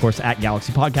 and of course at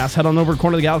Galaxy Podcast. Head on over to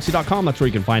cornerofthegalaxy.com. That's where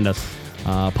you can find us.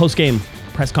 Post-game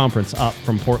press conference up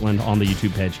from Portland on the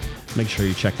YouTube page. Make sure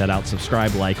you check that out.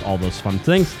 Subscribe, like, all those fun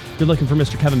things. If you're looking for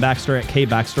Mr. Kevin Baxter at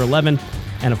KBaxter11,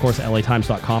 and of course at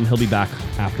LATimes.com. He'll be back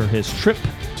after his trip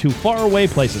to faraway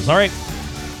places. All right.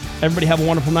 Everybody have a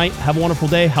wonderful night. Have a wonderful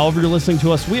day. However you're listening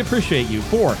to us, we appreciate you.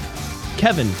 For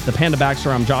Kevin, the Panda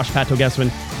Baxter, I'm Josh Pato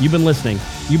Guessman. You've been listening.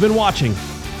 You've been watching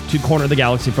to Corner of the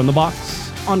Galaxy from the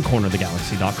Box on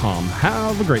cornerofthegalaxy.com.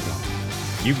 Have a great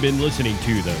one. You've been listening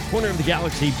to the Corner of the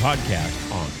Galaxy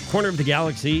podcast on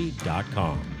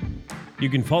cornerofthegalaxy.com. You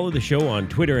can follow the show on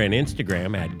Twitter and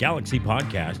Instagram at Galaxy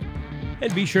Podcast,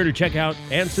 and be sure to check out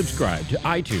and subscribe to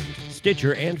iTunes,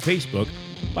 Stitcher, and Facebook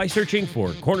by searching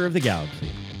for Corner of the Galaxy.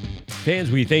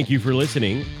 Fans, we thank you for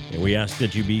listening, and we ask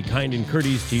that you be kind and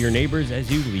courteous to your neighbors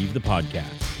as you leave the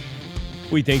podcast.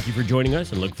 We thank you for joining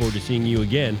us and look forward to seeing you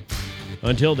again.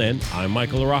 Until then, I'm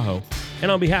Michael Araujo, and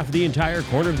on behalf of the entire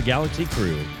Corner of the Galaxy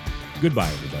crew,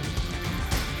 goodbye, everybody.